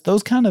years.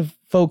 Those kind of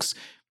folks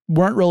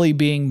weren't really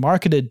being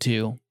marketed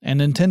to, and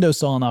Nintendo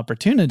saw an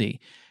opportunity.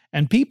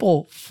 And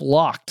people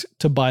flocked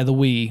to buy the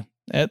Wii.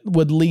 It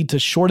would lead to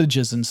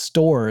shortages in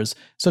stores,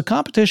 so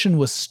competition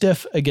was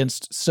stiff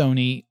against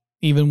Sony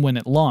even when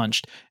it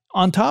launched.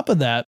 On top of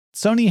that,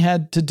 Sony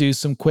had to do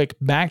some quick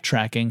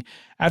backtracking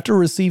after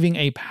receiving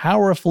a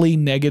powerfully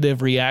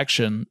negative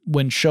reaction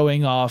when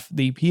showing off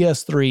the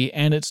PS3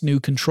 and its new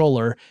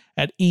controller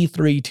at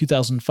E3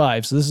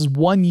 2005. So this is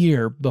 1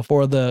 year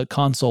before the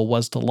console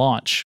was to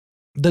launch.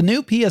 The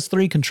new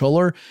PS3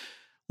 controller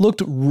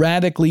looked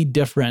radically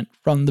different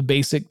from the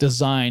basic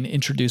design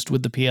introduced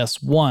with the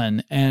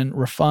PS1 and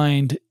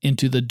refined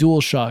into the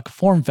DualShock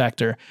form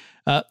factor.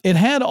 It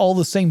had all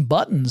the same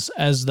buttons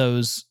as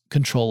those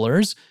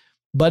controllers,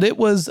 but it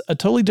was a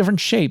totally different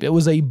shape. It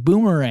was a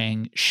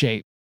boomerang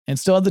shape. And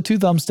still had the two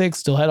thumbsticks,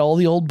 still had all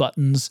the old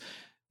buttons,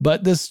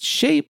 but this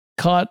shape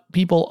caught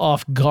people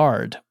off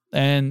guard.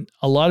 And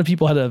a lot of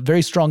people had a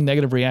very strong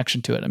negative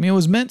reaction to it. I mean, it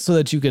was meant so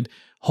that you could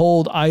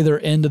hold either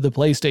end of the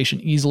PlayStation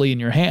easily in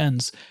your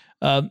hands.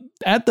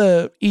 At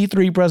the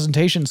E3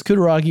 presentations,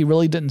 Kutaragi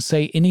really didn't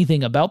say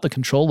anything about the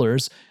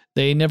controllers.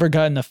 They never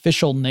got an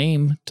official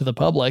name to the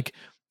public.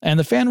 And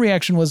the fan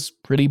reaction was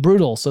pretty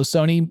brutal, so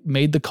Sony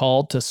made the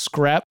call to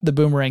scrap the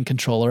boomerang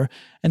controller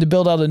and to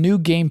build out a new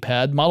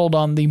gamepad modeled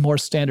on the more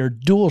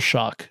standard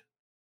DualShock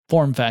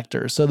form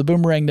factor, so the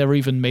boomerang never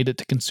even made it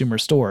to consumer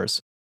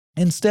stores.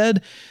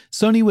 Instead,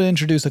 Sony would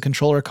introduce a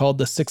controller called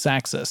the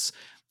 6-axis,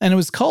 and it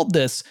was called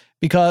this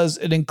because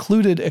it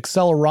included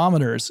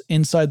accelerometers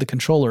inside the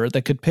controller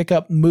that could pick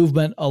up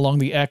movement along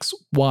the X,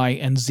 Y,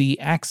 and Z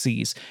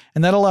axes,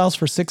 and that allows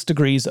for 6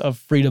 degrees of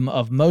freedom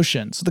of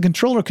motion. So the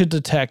controller could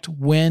detect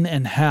when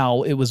and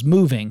how it was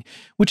moving,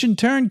 which in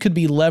turn could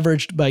be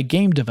leveraged by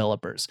game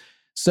developers.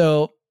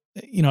 So,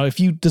 if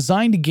you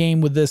designed a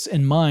game with this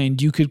in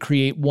mind, you could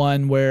create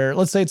one where,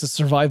 let's say it's a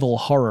survival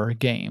horror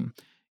game,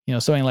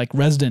 something like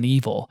Resident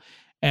Evil.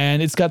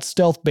 And it's got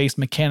stealth-based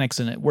mechanics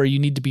in it where you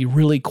need to be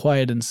really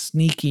quiet and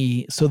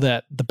sneaky so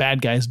that the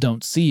bad guys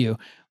don't see you.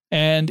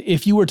 And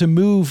if you were to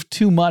move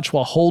too much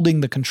while holding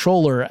the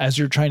controller as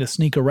you're trying to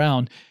sneak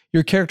around,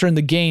 your character in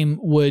the game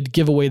would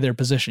give away their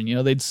position.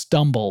 They'd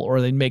stumble or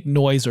they'd make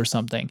noise or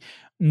something.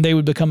 And they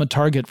would become a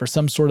target for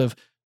some sort of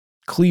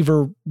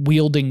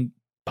cleaver-wielding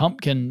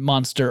pumpkin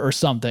monster or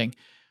something.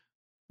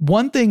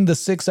 One thing the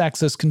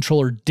 6-axis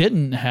controller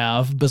didn't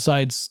have,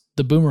 besides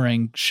the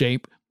boomerang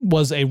shape,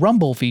 was a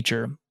rumble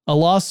feature. A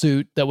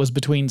lawsuit that was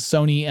between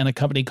Sony and a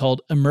company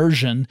called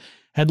Immersion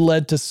had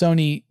led to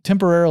Sony,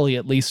 temporarily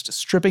at least,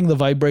 stripping the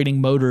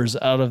vibrating motors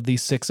out of the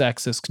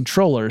 6-axis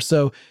controller.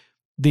 So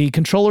the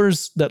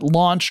controllers that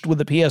launched with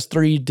the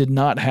PS3 did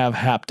not have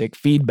haptic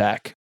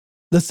feedback.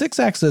 The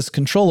 6-axis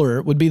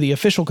controller would be the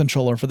official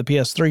controller for the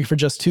PS3 for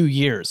just 2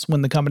 years,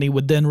 when the company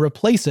would then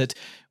replace it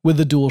with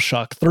the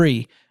DualShock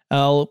 3.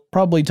 I'll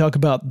probably talk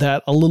about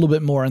that a little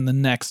bit more in the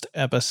next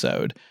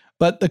episode.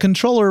 But the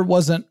controller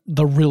wasn't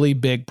the really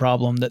big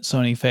problem that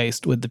Sony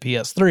faced with the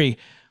PS3.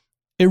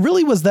 It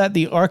really was that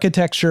the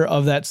architecture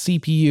of that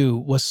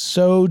CPU was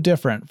so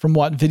different from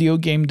what video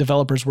game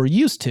developers were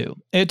used to.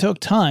 It took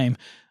time,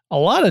 a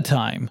lot of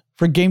time,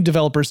 for game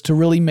developers to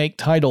really make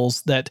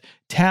titles that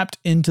tapped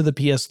into the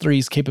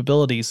PS3's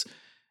capabilities.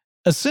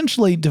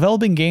 Essentially,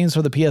 developing games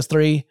for the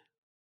PS3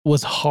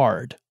 was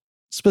hard.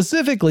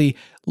 Specifically,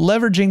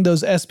 leveraging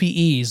those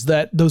SPEs,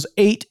 those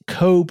 8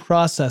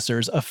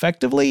 co-processors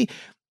effectively,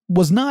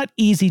 was not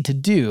easy to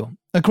do.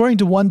 According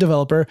to one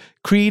developer,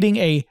 creating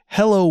a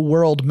hello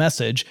world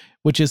message,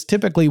 which is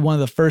typically one of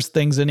the first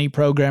things any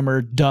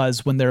programmer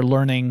does when they're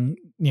learning,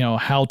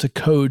 how to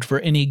code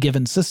for any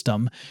given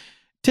system,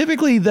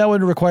 typically that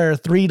would require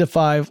 3 to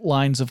 5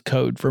 lines of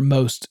code for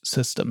most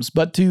systems.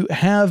 But to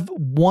have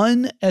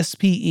one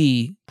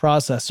SPE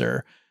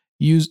processor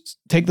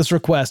take this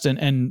request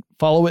and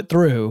follow it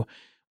through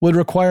would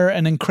require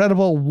an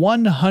incredible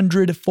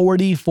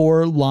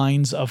 144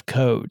 lines of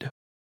code.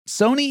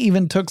 Sony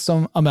even took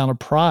some amount of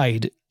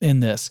pride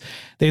in this.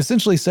 They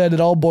essentially said it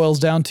all boils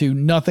down to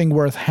nothing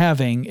worth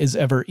having is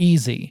ever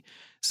easy.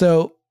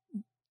 So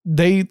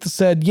they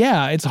said,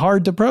 yeah, it's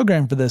hard to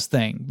program for this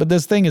thing, but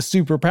this thing is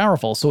super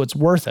powerful, so it's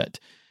worth it.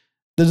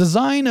 The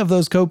design of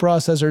those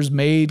coprocessors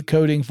made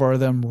coding for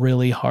them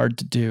really hard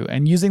to do,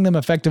 and using them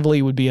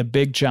effectively would be a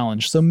big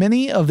challenge. So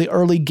many of the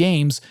early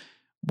games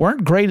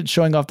weren't great at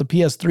showing off the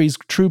PS3's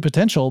true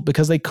potential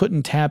because they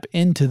couldn't tap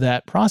into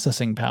that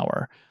processing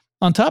power.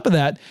 On top of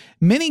that,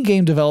 many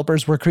game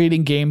developers were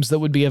creating games that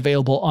would be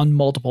available on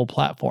multiple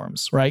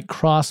platforms, right?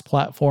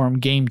 Cross-platform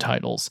game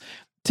titles.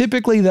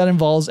 Typically, that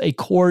involves a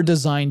core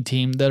design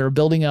team that are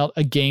building out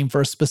a game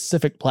for a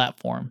specific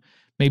platform.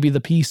 Maybe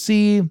the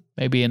PC,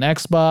 maybe an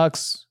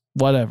Xbox,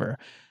 whatever.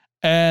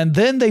 And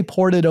then they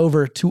port it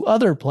over to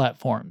other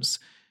platforms.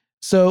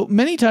 So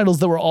many titles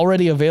that were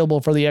already available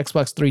for the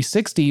Xbox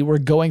 360 were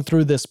going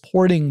through this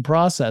porting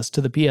process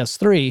to the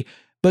PS3,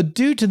 but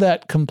due to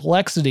that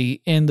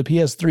complexity in the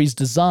PS3's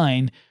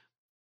design,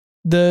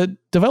 the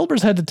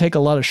developers had to take a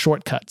lot of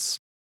shortcuts.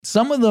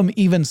 Some of them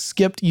even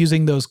skipped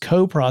using those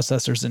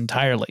coprocessors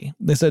entirely.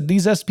 They said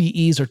these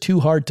SPEs are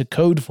too hard to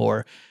code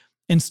for.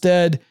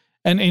 Instead,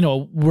 and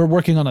we're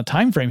working on a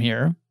time frame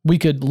here, we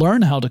could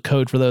learn how to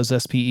code for those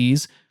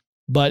SPEs,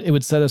 but it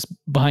would set us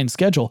behind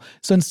schedule.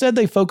 So instead,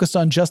 they focused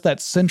on just that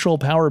central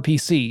power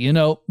PC,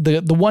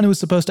 the one who's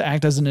supposed to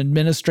act as an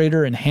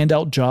administrator and hand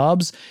out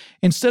jobs.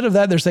 Instead of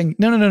that, they're saying,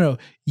 no,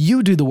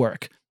 you do the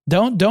work.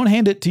 Don't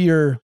hand it to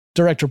your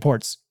direct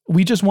reports.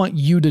 We just want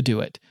you to do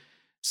it.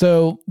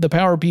 So the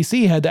Power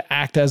PC had to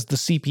act as the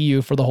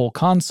CPU for the whole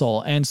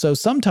console. And so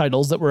some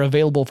titles that were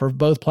available for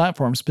both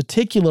platforms,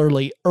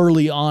 particularly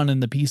early on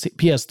in the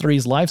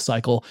PS3's life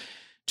cycle,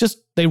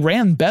 they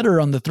ran better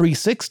on the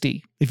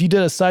 360. If you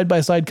did a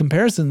side-by-side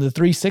comparison, the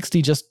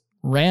 360 just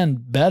ran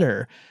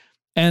better.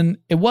 And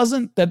it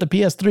wasn't that the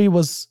PS3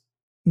 was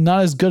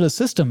not as good a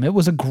system. It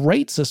was a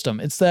great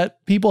system. It's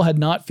that people had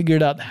not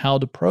figured out how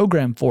to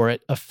program for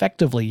it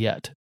effectively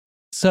yet.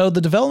 So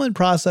the development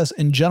process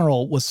in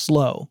general was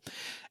slow.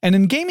 And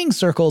in gaming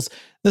circles,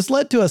 this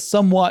led to a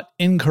somewhat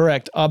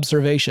incorrect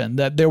observation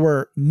that there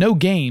were no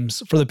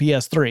games for the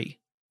PS3.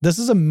 This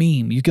is a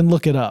meme. You can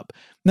look it up.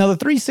 Now, the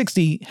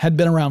 360 had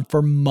been around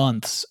for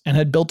months and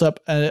had built up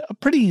a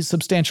pretty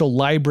substantial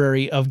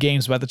library of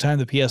games by the time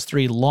the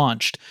PS3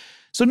 launched.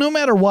 So no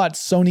matter what,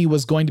 Sony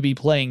was going to be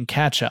playing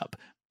catch-up.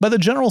 But the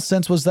general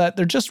sense was that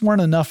there just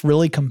weren't enough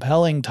really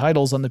compelling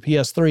titles on the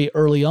PS3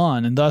 early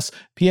on, and thus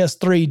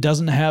PS3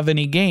 doesn't have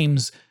any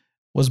games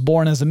was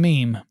born as a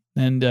meme.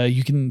 And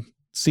you can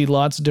see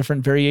lots of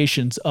different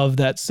variations of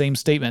that same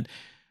statement.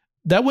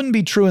 That wouldn't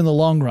be true in the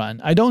long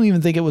run. I don't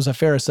even think it was a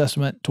fair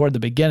assessment toward the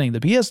beginning. The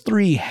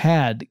PS3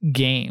 had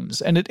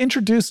games, and it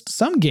introduced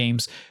some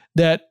games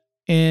that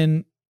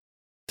in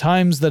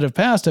times that have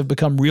passed have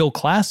become real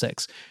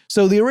classics.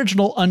 So the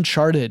original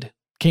Uncharted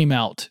came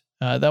out.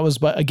 That was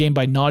a game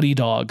by Naughty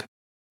Dog.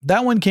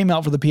 That one came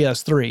out for the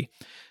PS3.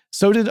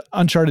 So did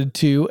Uncharted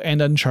 2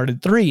 and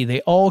Uncharted 3.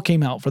 They all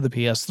came out for the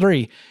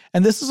PS3.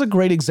 And this is a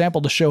great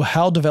example to show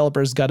how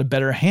developers got a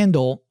better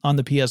handle on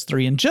the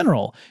PS3 in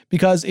general.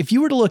 Because if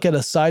you were to look at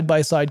a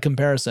side-by-side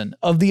comparison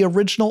of the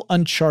original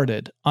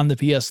Uncharted on the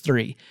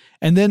PS3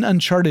 and then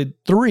Uncharted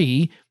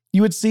 3,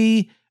 you would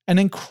see an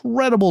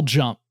incredible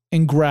jump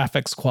in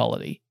graphics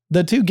quality.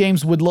 The two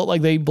games would look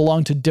like they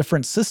belong to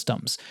different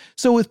systems.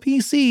 So with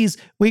PCs,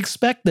 we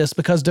expect this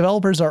because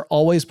developers are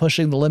always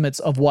pushing the limits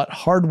of what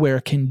hardware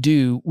can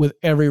do with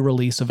every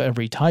release of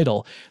every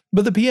title.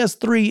 But the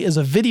PS3 is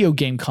a video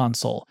game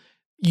console.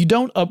 You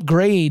don't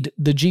upgrade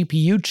the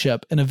GPU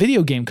chip in a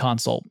video game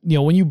console.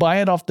 When you buy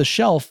it off the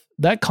shelf,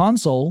 that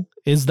console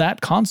is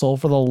that console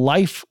for the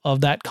life of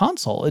that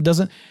console.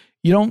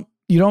 You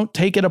don't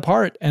take it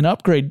apart and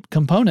upgrade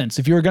components.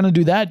 If you're going to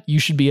do that, you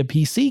should be a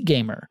PC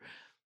gamer.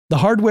 The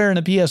hardware in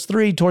a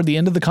PS3 toward the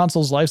end of the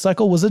console's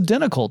lifecycle was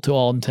identical to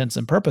all intents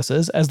and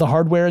purposes as the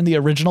hardware in the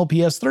original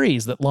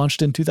PS3s that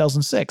launched in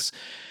 2006.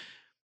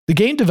 The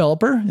game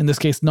developer, in this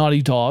case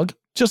Naughty Dog,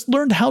 just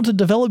learned how to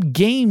develop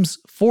games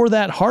for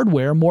that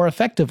hardware more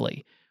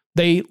effectively.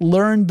 They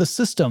learned the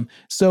system,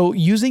 so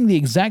using the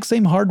exact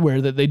same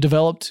hardware that they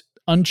developed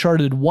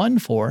Uncharted 1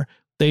 for,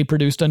 they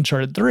produced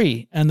Uncharted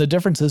 3, and the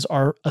differences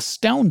are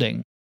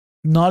astounding.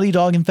 Naughty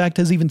Dog, in fact,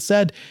 has even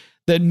said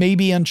that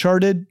maybe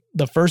Uncharted,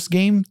 the first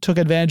game, took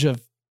advantage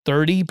of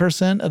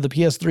 30% of the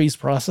PS3's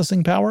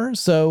processing power.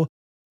 So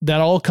that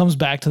all comes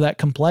back to that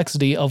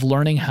complexity of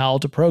learning how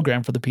to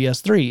program for the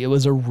PS3. It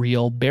was a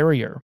real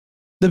barrier.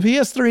 The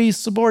PS3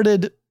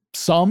 supported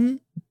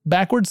some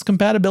backwards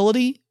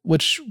compatibility,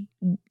 which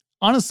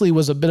honestly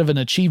was a bit of an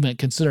achievement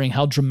considering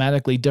how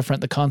dramatically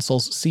different the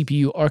console's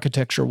CPU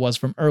architecture was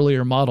from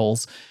earlier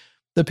models.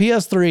 The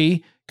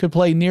PS3 could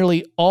play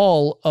nearly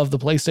all of the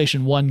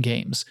PlayStation 1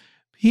 games.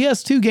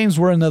 PS2 games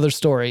were another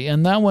story,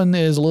 and that one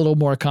is a little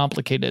more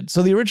complicated.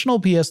 So the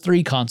original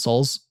PS3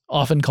 consoles,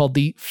 often called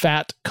the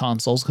fat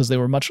consoles because they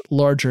were much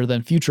larger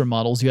than future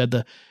models. You had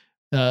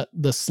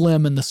the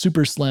slim and the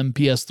super slim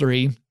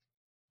PS3.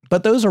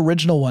 But those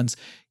original ones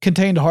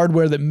contained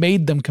hardware that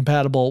made them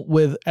compatible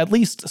with at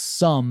least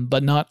some,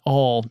 but not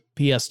all,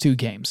 PS2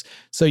 games.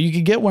 So you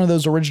could get one of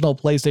those original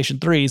PlayStation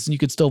 3s and you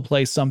could still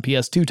play some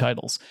PS2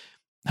 titles.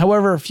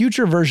 However,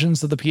 future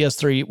versions of the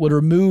PS3 would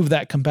remove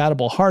that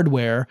compatible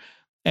hardware,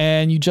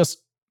 and you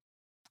just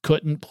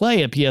couldn't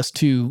play a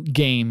PS2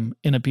 game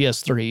in a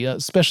PS3,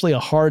 especially a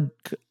hard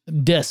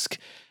disk.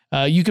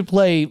 You could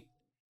play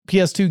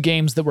PS2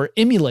 games that were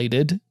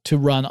emulated to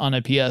run on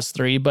a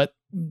PS3, but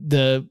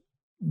the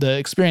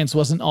experience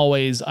wasn't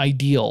always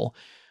ideal.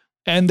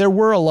 And there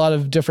were a lot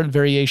of different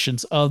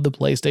variations of the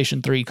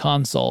PlayStation 3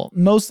 console,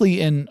 mostly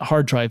in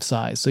hard drive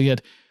size. So you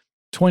had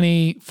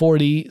 20,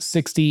 40,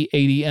 60,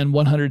 80, and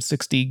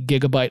 160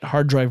 gigabyte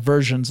hard drive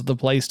versions of the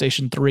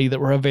PlayStation 3 that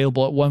were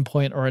available at one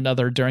point or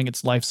another during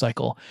its life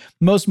cycle.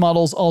 Most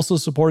models also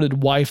supported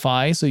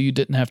Wi-Fi, so you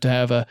didn't have to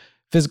have a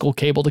physical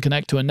cable to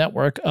connect to a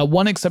network.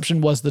 One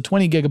exception was the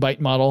 20 gigabyte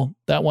model.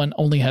 That one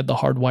only had the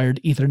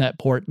hardwired Ethernet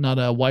port, not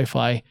a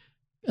Wi-Fi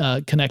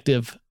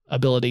connective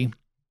ability.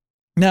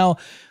 Now,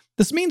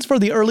 this means for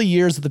the early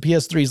years of the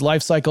PS3's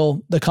life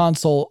cycle, the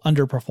console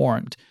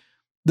underperformed.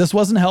 This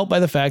wasn't helped by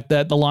the fact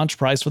that the launch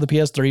price for the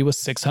PS3 was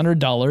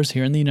 $600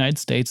 here in the United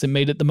States and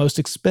made it the most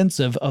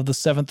expensive of the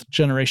 7th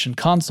generation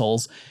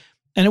consoles.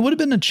 And it would have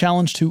been a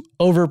challenge to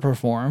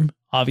overperform,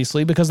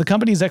 obviously, because the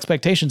company's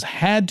expectations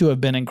had to have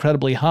been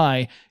incredibly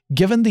high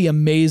given the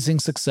amazing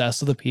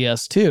success of the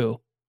PS2.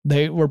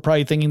 They were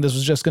probably thinking this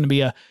was just going to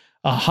be a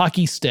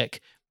hockey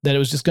stick, that it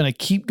was just going to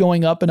keep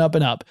going up and up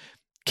and up.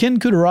 Ken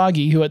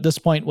Kutaragi, who at this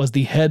point was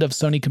the head of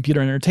Sony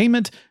Computer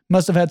Entertainment,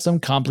 must have had some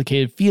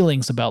complicated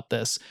feelings about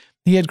this.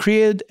 He had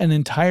created an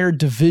entire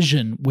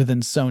division within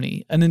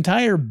Sony, an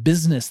entire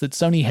business that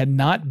Sony had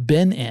not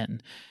been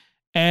in,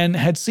 and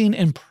had seen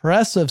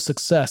impressive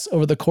success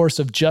over the course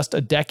of just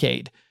a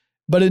decade.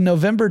 But in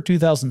November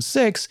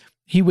 2006,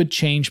 he would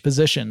change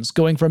positions,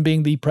 going from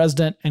being the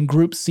president and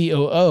group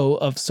COO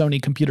of Sony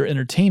Computer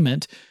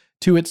Entertainment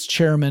to its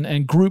chairman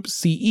and group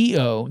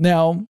CEO.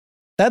 Now,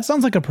 that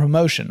sounds like a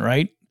promotion,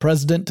 right?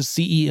 President to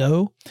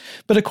CEO.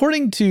 But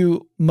according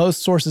to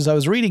most sources I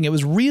was reading, it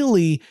was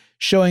really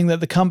showing that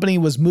the company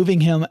was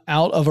moving him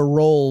out of a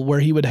role where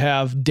he would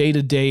have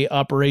day-to-day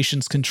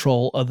operations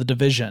control of the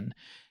division.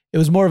 It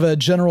was more of a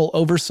general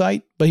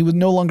oversight, but he would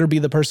no longer be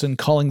the person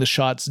calling the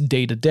shots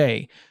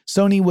day-to-day.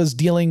 Sony was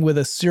dealing with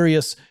a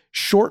serious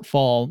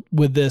shortfall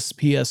with this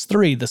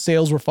PS3. The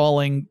sales were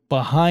falling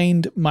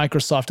behind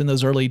Microsoft in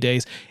those early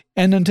days,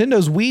 and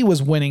Nintendo's Wii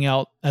was winning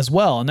out as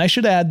well. And I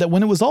should add that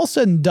when it was all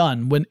said and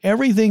done, when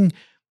everything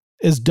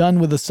is done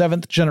with the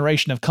 7th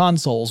generation of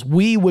consoles,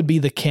 Wii would be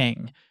the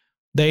king.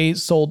 They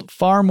sold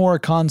far more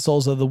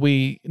consoles of the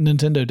Wii,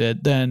 Nintendo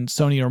did, than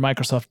Sony or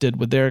Microsoft did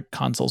with their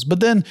consoles.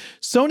 But then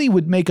Sony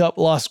would make up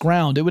lost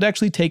ground. It would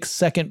actually take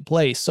second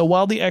place. So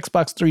while the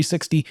Xbox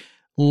 360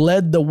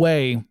 led the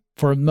way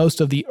for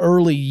most of the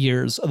early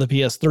years of the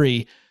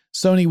PS3,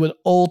 Sony would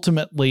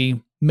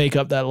ultimately make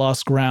up that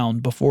lost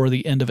ground before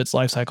the end of its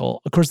life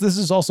cycle. Of course, this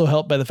is also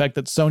helped by the fact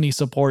that Sony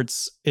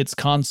supports its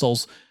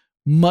consoles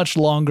much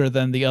longer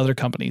than the other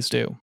companies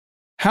do.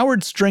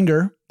 Howard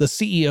Stringer, the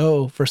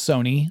CEO for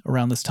Sony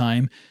around this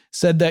time,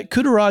 said that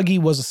Kutaragi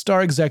was a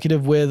star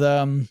executive with,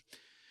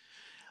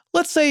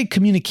 let's say,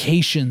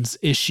 communications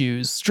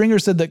issues. Stringer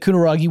said that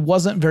Kutaragi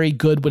wasn't very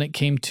good when it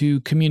came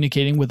to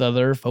communicating with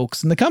other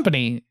folks in the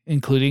company,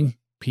 including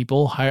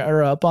people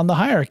higher up on the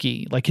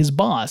hierarchy, like his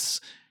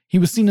boss. He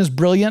was seen as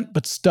brilliant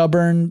but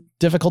stubborn,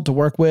 difficult to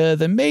work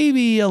with, and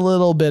maybe a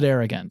little bit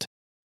arrogant.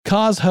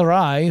 Kaz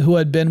Hirai, who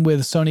had been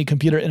with Sony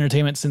Computer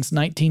Entertainment since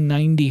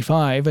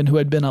 1995 and who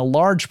had been a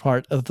large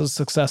part of the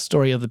success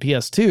story of the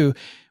PS2,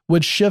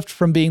 would shift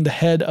from being the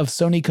head of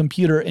Sony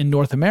Computer in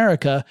North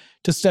America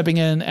to stepping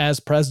in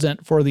as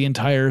president for the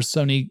entire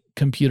Sony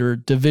Computer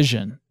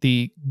division,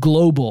 the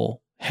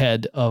global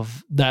head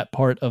of that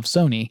part of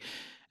Sony.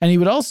 And he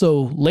would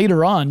also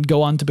later on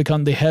go on to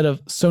become the head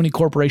of Sony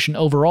Corporation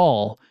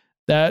overall.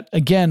 That,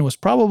 again, was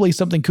probably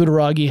something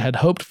Kutaragi had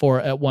hoped for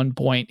at one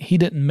point. He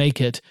didn't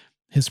make it.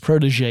 His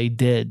protege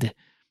did.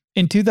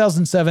 In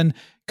 2007,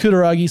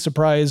 Kutaragi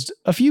surprised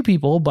a few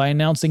people by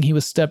announcing he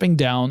was stepping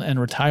down and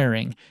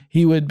retiring.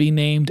 He would be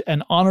named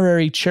an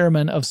honorary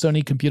chairman of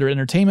Sony Computer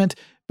Entertainment,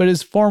 but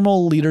his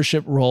formal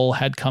leadership role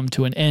had come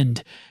to an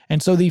end.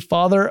 And so the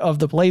father of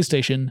the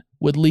PlayStation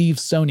would leave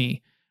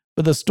Sony.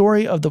 But the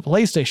story of the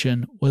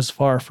PlayStation was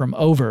far from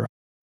over.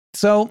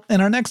 So,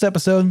 in our next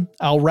episode,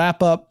 I'll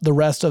wrap up the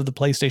rest of the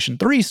PlayStation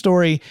 3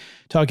 story,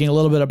 talking a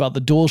little bit about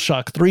the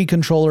DualShock 3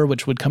 controller,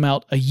 which would come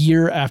out a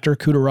year after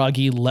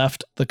Kutaragi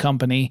left the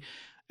company,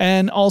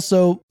 and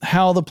also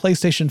how the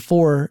PlayStation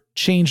 4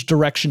 changed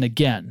direction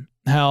again,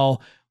 how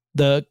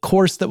the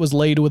course that was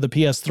laid with the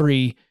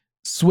PS3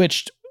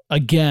 switched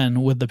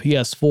again with the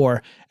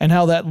PS4, and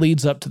how that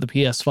leads up to the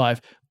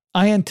PS5.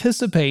 I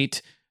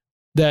anticipate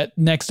that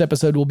next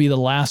episode will be the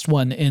last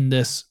one in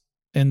this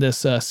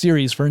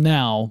series for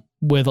now,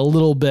 with a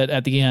little bit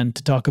at the end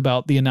to talk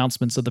about the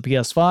announcements of the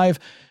PS5.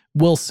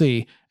 We'll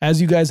see. As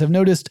you guys have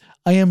noticed,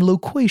 I am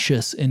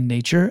loquacious in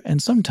nature,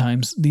 and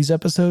sometimes these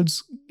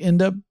episodes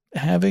end up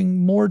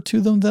having more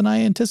to them than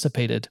I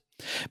anticipated.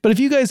 But if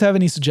you guys have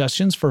any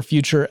suggestions for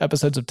future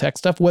episodes of Tech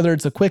Stuff, whether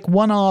it's a quick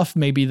one-off,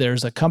 maybe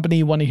there's a company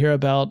you want to hear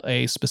about,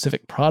 a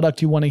specific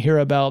product you want to hear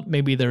about,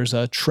 maybe there's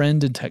a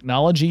trend in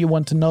technology you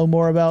want to know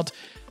more about,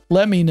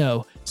 let me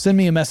know. Send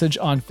me a message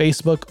on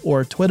Facebook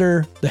or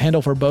Twitter. The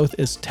handle for both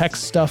is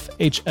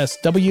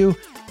TechStuffHSW,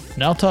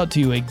 and I'll talk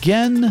to you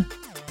again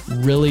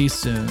really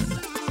soon.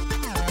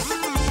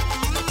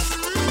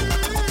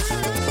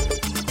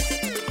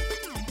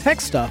 Tech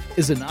Stuff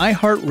is an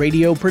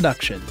iHeartRadio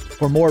production.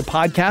 For more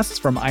podcasts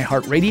from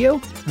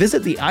iHeartRadio,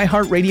 visit the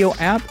iHeartRadio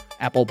app,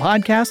 Apple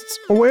Podcasts,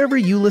 or wherever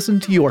you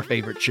listen to your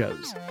favorite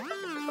shows.